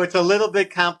 So it's a little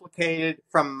bit complicated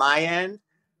from my end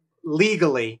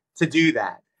legally to do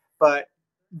that, but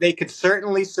they could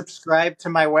certainly subscribe to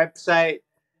my website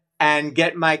and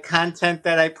get my content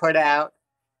that I put out.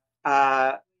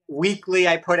 Uh, Weekly,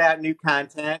 I put out new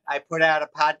content. I put out a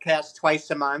podcast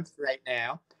twice a month right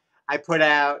now. I put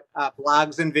out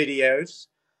blogs and videos.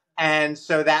 And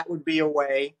so that would be a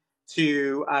way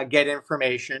to get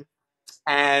information.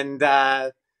 And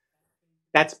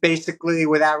that's basically,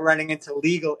 without running into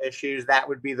legal issues, that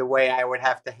would be the way I would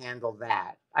have to handle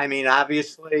that. I mean,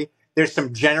 obviously, there's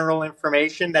some general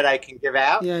information that I can give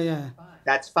out. Yeah.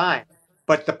 That's fine.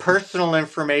 But the personal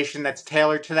information that's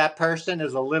tailored to that person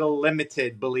is a little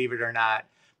limited, believe it or not,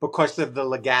 because of the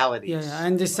legalities. Yeah, I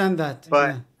understand that.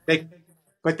 But Yeah.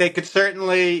 they could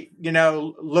certainly,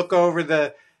 look over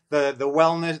the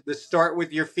wellness, the Start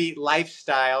With Your Feet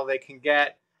lifestyle. They can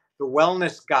get the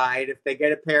wellness guide. If they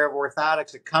get a pair of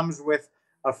orthotics, it comes with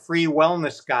a free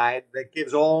wellness guide that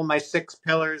gives all my 6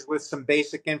 pillars with some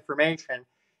basic information.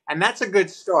 And that's a good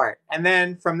start. And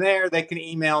then from there, they can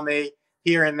email me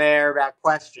here and there about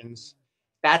questions.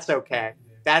 That's okay.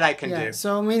 That I can do.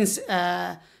 So it means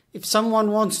if someone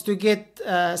wants to get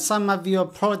some of your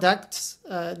products,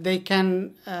 they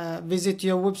can visit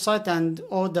your website and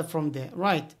order from there,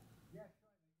 right?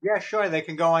 Yeah, sure. They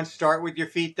can go on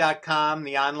startwithyourfeet.com,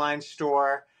 the online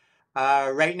store.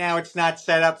 Right now, it's not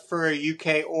set up for a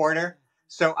UK order.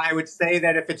 So I would say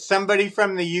that if it's somebody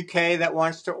from the UK that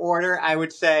wants to order, I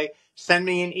would say send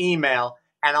me an email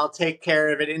and I'll take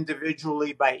care of it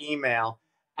individually by email.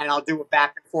 And I'll do it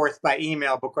back and forth by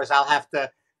email because I'll have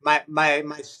to, my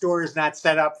store is not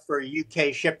set up for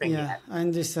UK shipping Yeah, yet. I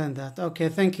understand that. Okay,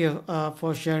 thank you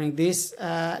for sharing this.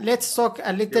 Let's talk a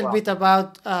You're little bit welcome.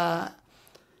 about.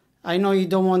 I know you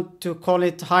don't want to call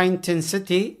it high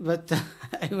intensity, but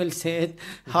I will say it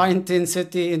high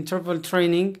intensity interval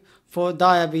training for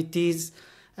diabetes.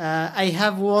 I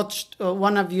have watched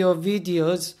one of your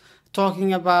videos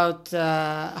talking about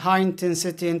high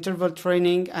intensity interval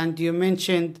training, and you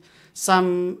mentioned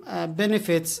some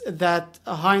benefits that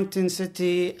high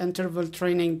intensity interval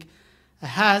training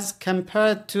has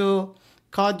compared to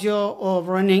cardio or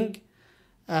running.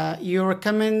 You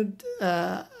recommend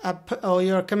or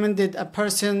you recommended a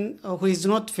person who is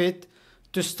not fit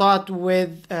to start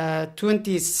with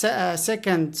 20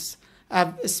 seconds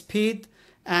of speed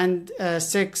and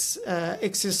six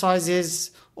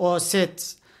exercises or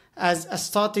sets as a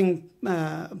starting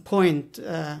point.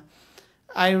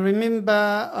 I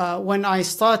remember when I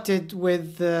started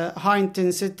with high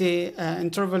intensity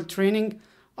interval training,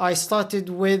 I started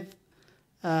with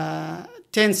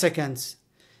 10 seconds.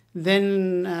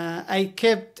 Then I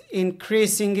kept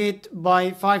increasing it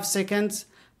by 5 seconds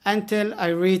until I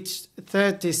reached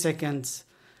 30 seconds.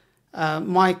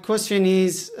 My question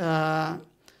is,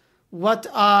 what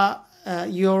are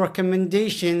your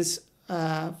recommendations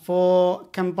for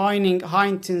combining high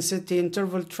intensity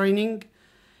interval training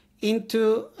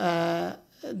into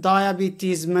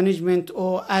diabetes management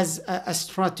or as a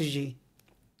strategy?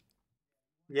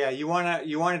 Yeah, you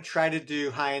wanna try to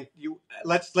do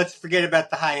let's forget about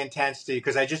the high intensity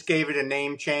because I just gave it a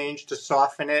name change to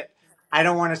soften it. I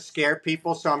don't want to scare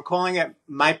people, so I'm calling it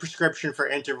my prescription for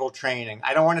interval training.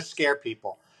 I don't want to scare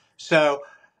people. So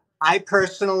I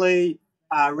personally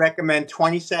recommend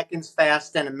 20 seconds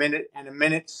fast and a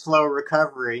minute slow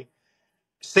recovery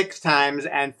 6 times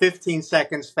and 15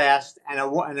 seconds fast and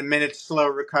a minute slow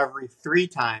recovery 3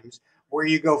 times, where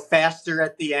you go faster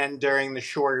at the end during the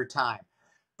shorter time.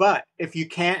 But if you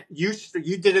can't, you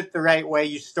did it the right way.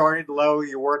 You started low,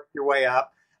 you worked your way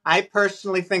up. I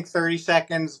personally think 30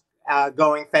 seconds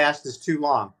going fast is too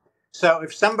long. So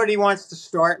if somebody wants to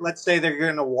start, let's say they're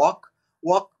going to walk,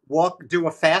 do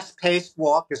a fast paced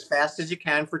walk as fast as you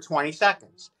can for 20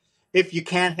 seconds. If you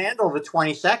can't handle the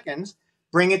 20 seconds,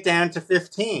 bring it down to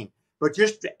 15. But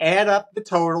just add up the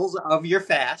totals of your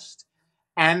fast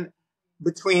and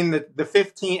between the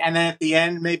 15 and then at the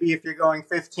end, maybe if you're going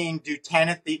 15, do 10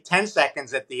 at the 10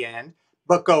 seconds at the end,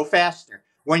 but go faster.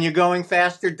 When you're going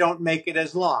faster, don't make it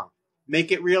as long.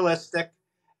 Make it realistic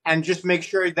and just make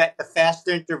sure that the fast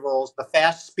intervals, the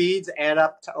fast speeds add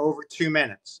up to over 2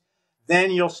 minutes.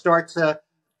 Then you'll start to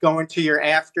go into your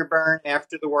afterburn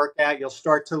after the workout. You'll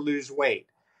start to lose weight.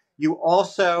 You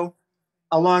also,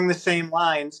 along the same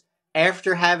lines,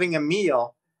 after having a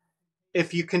meal,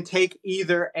 if you can take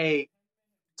either a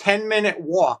 10-minute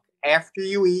walk after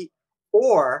you eat,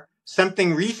 or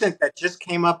something recent that just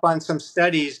came up on some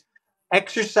studies,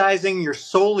 exercising your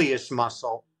soleus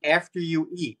muscle after you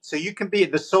eat. So you can be,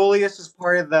 the soleus is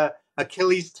part of the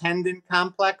Achilles tendon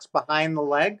complex behind the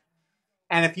leg.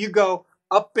 And if you go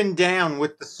up and down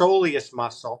with the soleus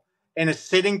muscle in a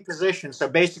sitting position, so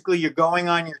basically you're going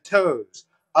on your toes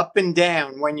up and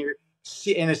down when you're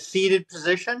in a seated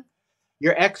position,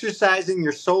 you're exercising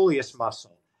your soleus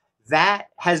muscle. That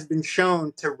has been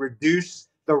shown to reduce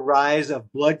the rise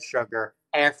of blood sugar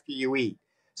after you eat.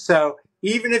 So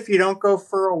even if you don't go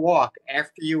for a walk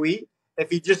after you eat,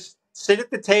 if you just sit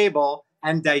at the table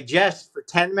and digest for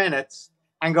 10 minutes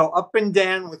and go up and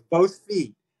down with both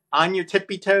feet on your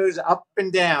tippy toes, up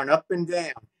and down,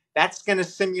 that's going to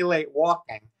simulate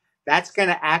walking. That's going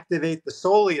to activate the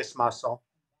soleus muscle,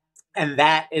 and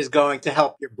that is going to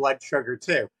help your blood sugar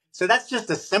too. So that's just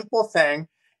a simple thing,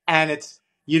 and it's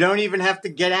you don't even have to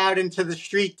get out into the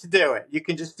street to do it. You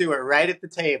can just do it right at the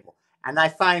table. And I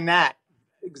find that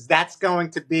that's going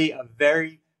to be a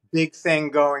very big thing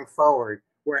going forward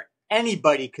where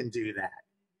anybody can do that.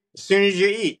 As soon as you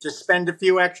eat, just spend a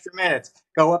few extra minutes,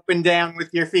 go up and down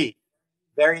with your feet.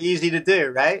 Very easy to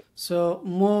do, right? So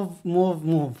move, move,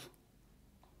 move.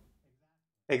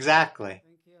 Exactly.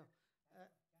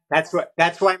 Thank you.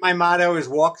 That's why my motto is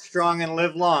walk strong and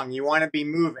live long. You want to be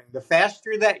moving. The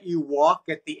faster that you walk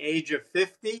at the age of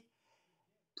 50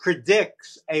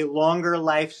 predicts a longer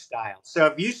lifestyle. So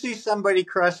if you see somebody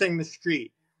crossing the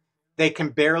street, they can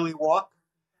barely walk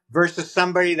versus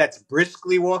somebody that's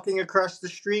briskly walking across the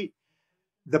street,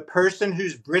 the person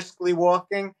who's briskly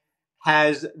walking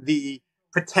has the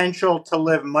potential to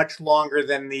live much longer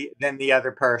than the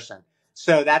other person.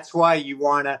 So that's why you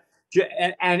want to,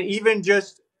 and even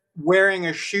just wearing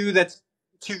a shoe that's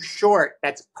too short,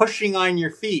 that's pushing on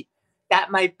your feet, that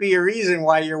might be a reason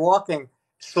why you're walking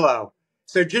slow.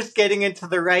 So just getting into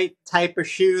the right type of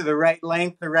shoe, the right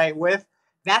length, the right width,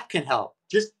 that can help.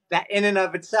 Just that in and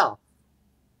of itself.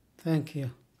 Thank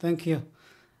you. Thank you.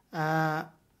 Uh,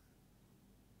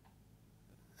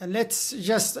 let's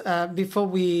just, before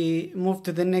we move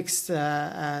to the next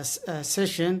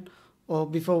session, or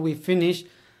before we finish,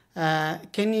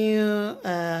 can you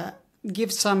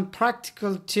give some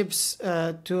practical tips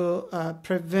to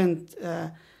prevent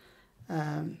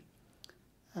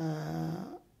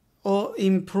or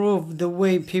improve the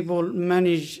way people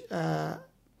manage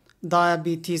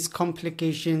diabetes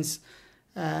complications,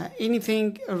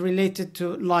 anything related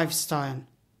to lifestyle?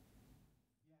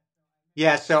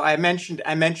 Yeah, so I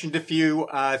mentioned a few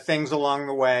things along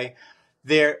the way.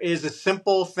 There is a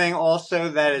simple thing also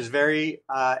that is very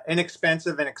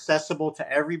inexpensive and accessible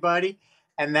to everybody,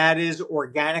 and that is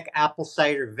organic apple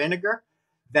cider vinegar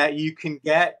that you can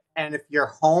get. And if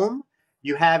you're home,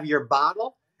 you have your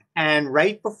bottle, and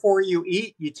right before you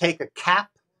eat, you take a cap,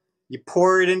 you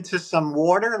pour it into some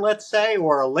water, let's say,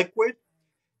 or a liquid,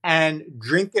 and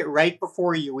drink it right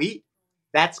before you eat.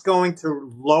 That's going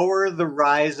to lower the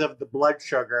rise of the blood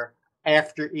sugar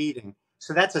after eating.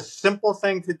 So that's a simple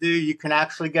thing to do. You can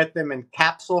actually get them in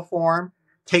capsule form,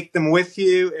 take them with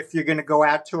you if you're going to go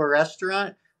out to a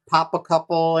restaurant, pop a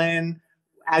couple in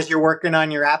as you're working on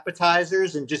your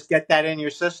appetizers and just get that in your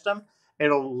system.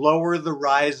 It'll lower the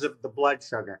rise of the blood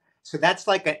sugar. So that's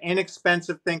like an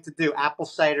inexpensive thing to do, apple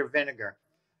cider vinegar.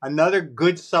 Another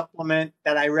good supplement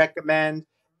that I recommend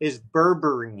is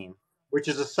berberine, which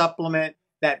is a supplement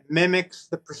that mimics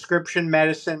the prescription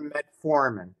medicine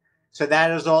metformin. So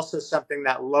that is also something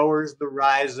that lowers the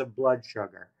rise of blood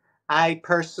sugar. I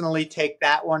personally take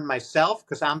that one myself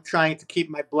because I'm trying to keep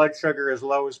my blood sugar as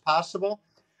low as possible.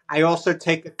 I also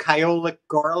take a kyolic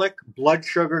garlic blood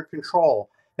sugar control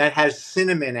that has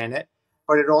cinnamon in it,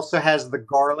 but it also has the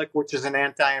garlic, which is an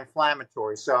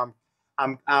anti-inflammatory. So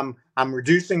I'm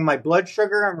reducing my blood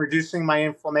sugar. I'm reducing my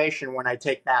inflammation when I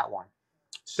take that one.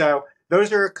 So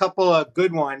those are a couple of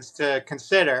good ones to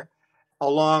consider,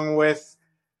 along with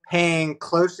paying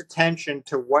close attention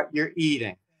to what you're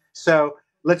eating. So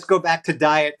let's go back to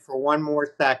diet for one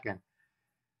more second.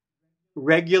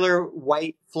 Regular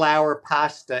white flour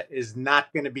pasta is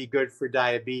not going to be good for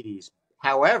diabetes.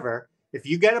 However, if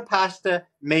you get a pasta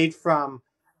made from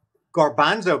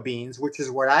garbanzo beans, which is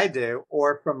what I do,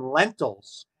 or from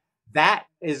lentils, that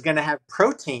is going to have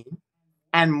protein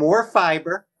and more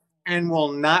fiber and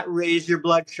will not raise your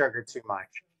blood sugar too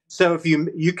much. So if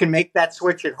you can make that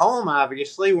switch at home,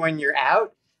 obviously, when you're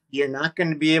out, you're not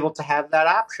going to be able to have that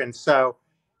option. So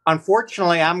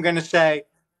unfortunately, I'm going to say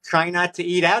try not to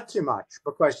eat out too much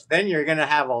because then you're going to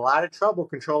have a lot of trouble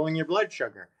controlling your blood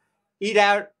sugar. Eat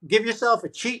out, give yourself a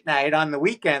cheat night on the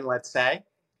weekend, let's say,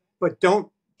 but don't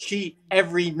cheat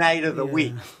every night of the Yeah.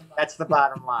 week. That's the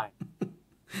bottom line.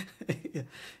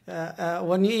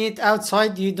 When you eat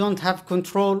outside, you don't have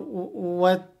control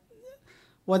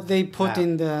what they put No.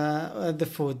 in the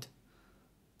food.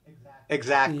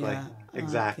 Exactly. Yeah.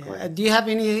 Exactly. Okay. Do you have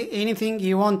anything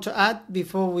you want to add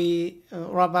before we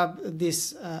wrap up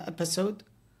this episode?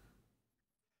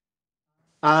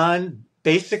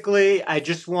 Basically, I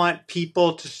just want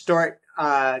people to start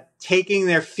taking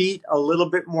their feet a little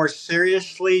bit more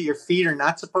seriously. Your feet are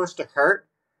not supposed to hurt.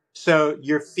 So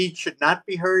your feet should not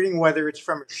be hurting, whether it's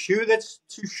from a shoe that's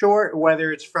too short,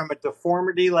 whether it's from a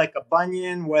deformity like a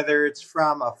bunion, whether it's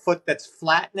from a foot that's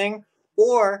flattening,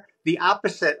 or the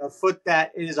opposite, a foot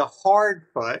that is a hard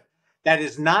foot that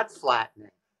is not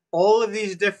flattening. All of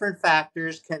these different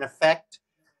factors can affect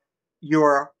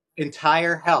your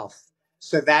entire health.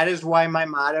 So that is why my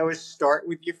motto is start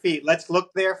with your feet. Let's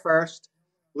look there first.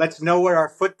 Let's know what our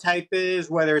foot type is,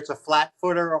 whether it's a flat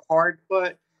foot or a hard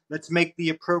foot. Let's make the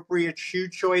appropriate shoe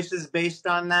choices based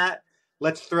on that.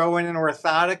 Let's throw in an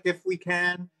orthotic if we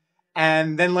can.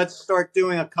 And then let's start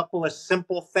doing a couple of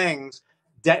simple things,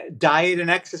 diet and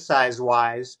exercise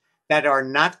wise, that are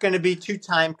not going to be too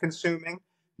time consuming,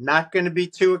 not going to be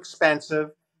too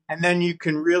expensive, and then you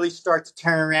can really start to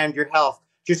turn around your health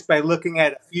just by looking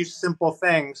at a few simple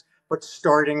things, but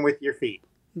starting with your feet.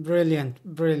 Brilliant,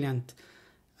 brilliant.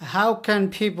 How can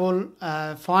people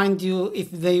find you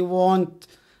if they want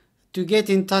to get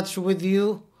in touch with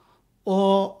you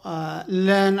or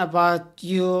learn about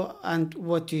you and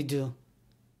what you do?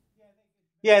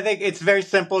 Yeah, I think it's very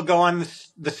simple. Go on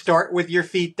the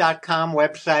startwithyourfeet.com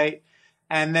website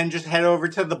and then just head over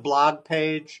to the blog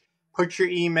page, put your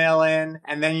email in,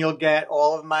 and then you'll get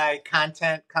all of my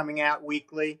content coming out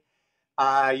weekly.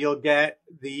 You'll get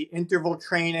the interval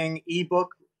training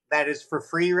ebook that is for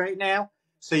free right now.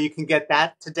 So you can get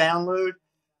that to download.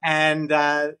 And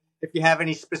if you have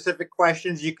any specific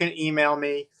questions, you can email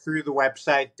me through the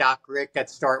website,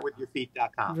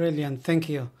 docrick@startwithyourfeet.com. Brilliant. Thank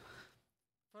you.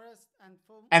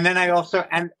 And then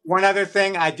and one other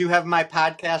thing, I do have my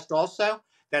podcast also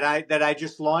that I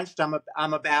just launched.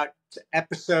 I'm about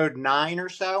episode 9 or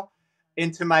so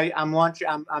into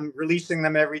I'm releasing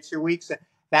them every 2 weeks.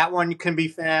 That one can be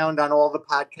found on all the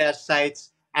podcast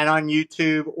sites and on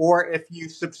YouTube, or if you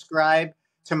subscribe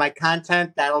to my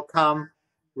content, that'll come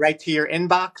right to your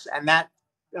inbox. And that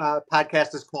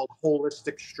podcast is called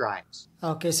Holistic Strides.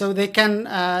 Okay, so they can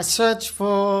search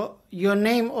for your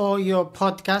name or your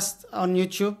podcast on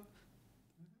YouTube.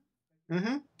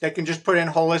 Mm-hmm. They can just put in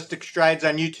Holistic Strides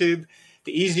on YouTube.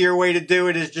 The easier way to do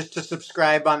it is just to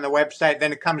subscribe on the website.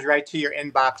 Then it comes right to your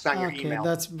inbox on your email. Okay,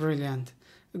 that's brilliant.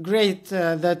 Great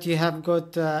that you have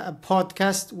got a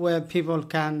podcast where people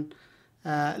can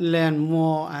learn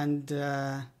more and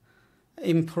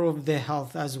improve their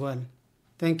health as well.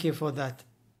 Thank you for that.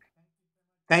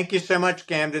 Thank you so much,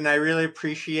 Gamden. I really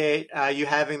appreciate you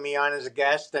having me on as a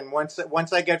guest. And once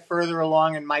I get further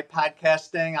along in my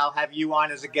podcasting, I'll have you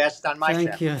on as a guest on my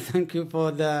show. Thank you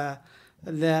for the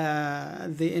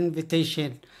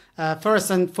invitation. First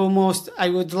and foremost, I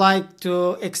would like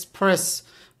to express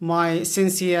my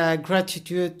sincere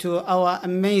gratitude to our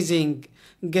amazing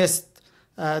guest,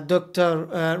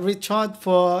 Dr. Richard,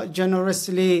 for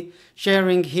generously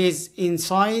sharing his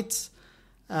insights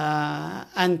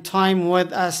and time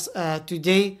with us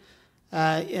today.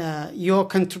 Your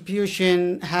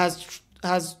contribution has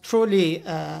truly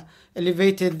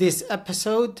elevated this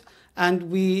episode, and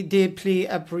we deeply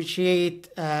appreciate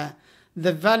the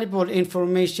valuable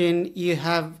information you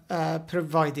have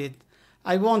provided.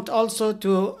 I want also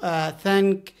to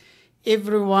thank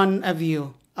every one of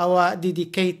you, our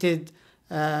dedicated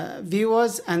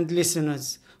viewers and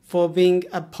listeners, for being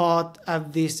a part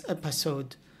of this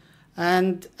episode.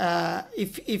 And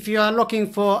if you are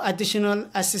looking for additional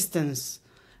assistance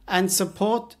and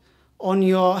support on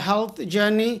your health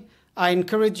journey, I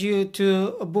encourage you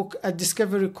to book a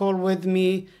discovery call with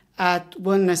me at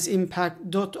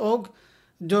wellnessimpact.org.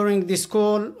 During this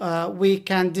call, we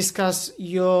can discuss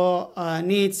your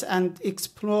needs and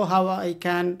explore how I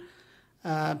can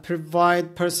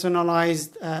provide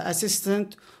personalized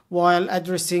assistance while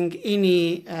addressing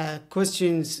any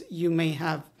questions you may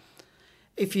have.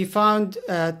 If you found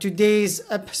today's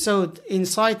episode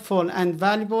insightful and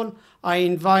valuable, I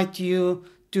invite you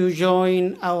to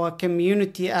join our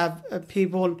community of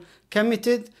people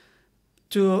committed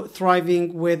to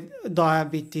thriving with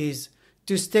diabetes.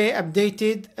 To stay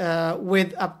updated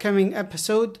with upcoming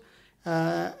episodes,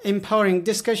 empowering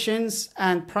discussions,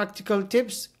 and practical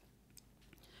tips,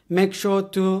 make sure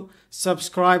to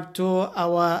subscribe to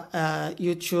our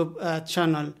YouTube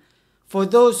channel. For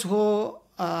those who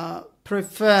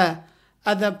prefer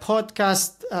other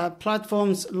podcast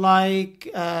platforms like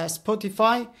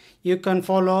Spotify, you can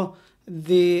follow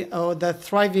the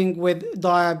Thriving with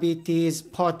Diabetes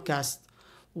podcast.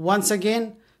 Once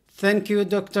again, thank you,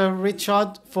 Dr.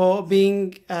 Richard, for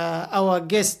being our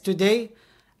guest today.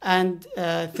 And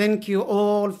thank you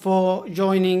all for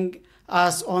joining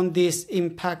us on this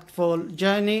impactful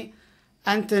journey.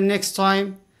 Until next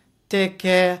time, take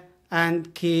care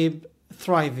and keep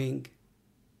thriving.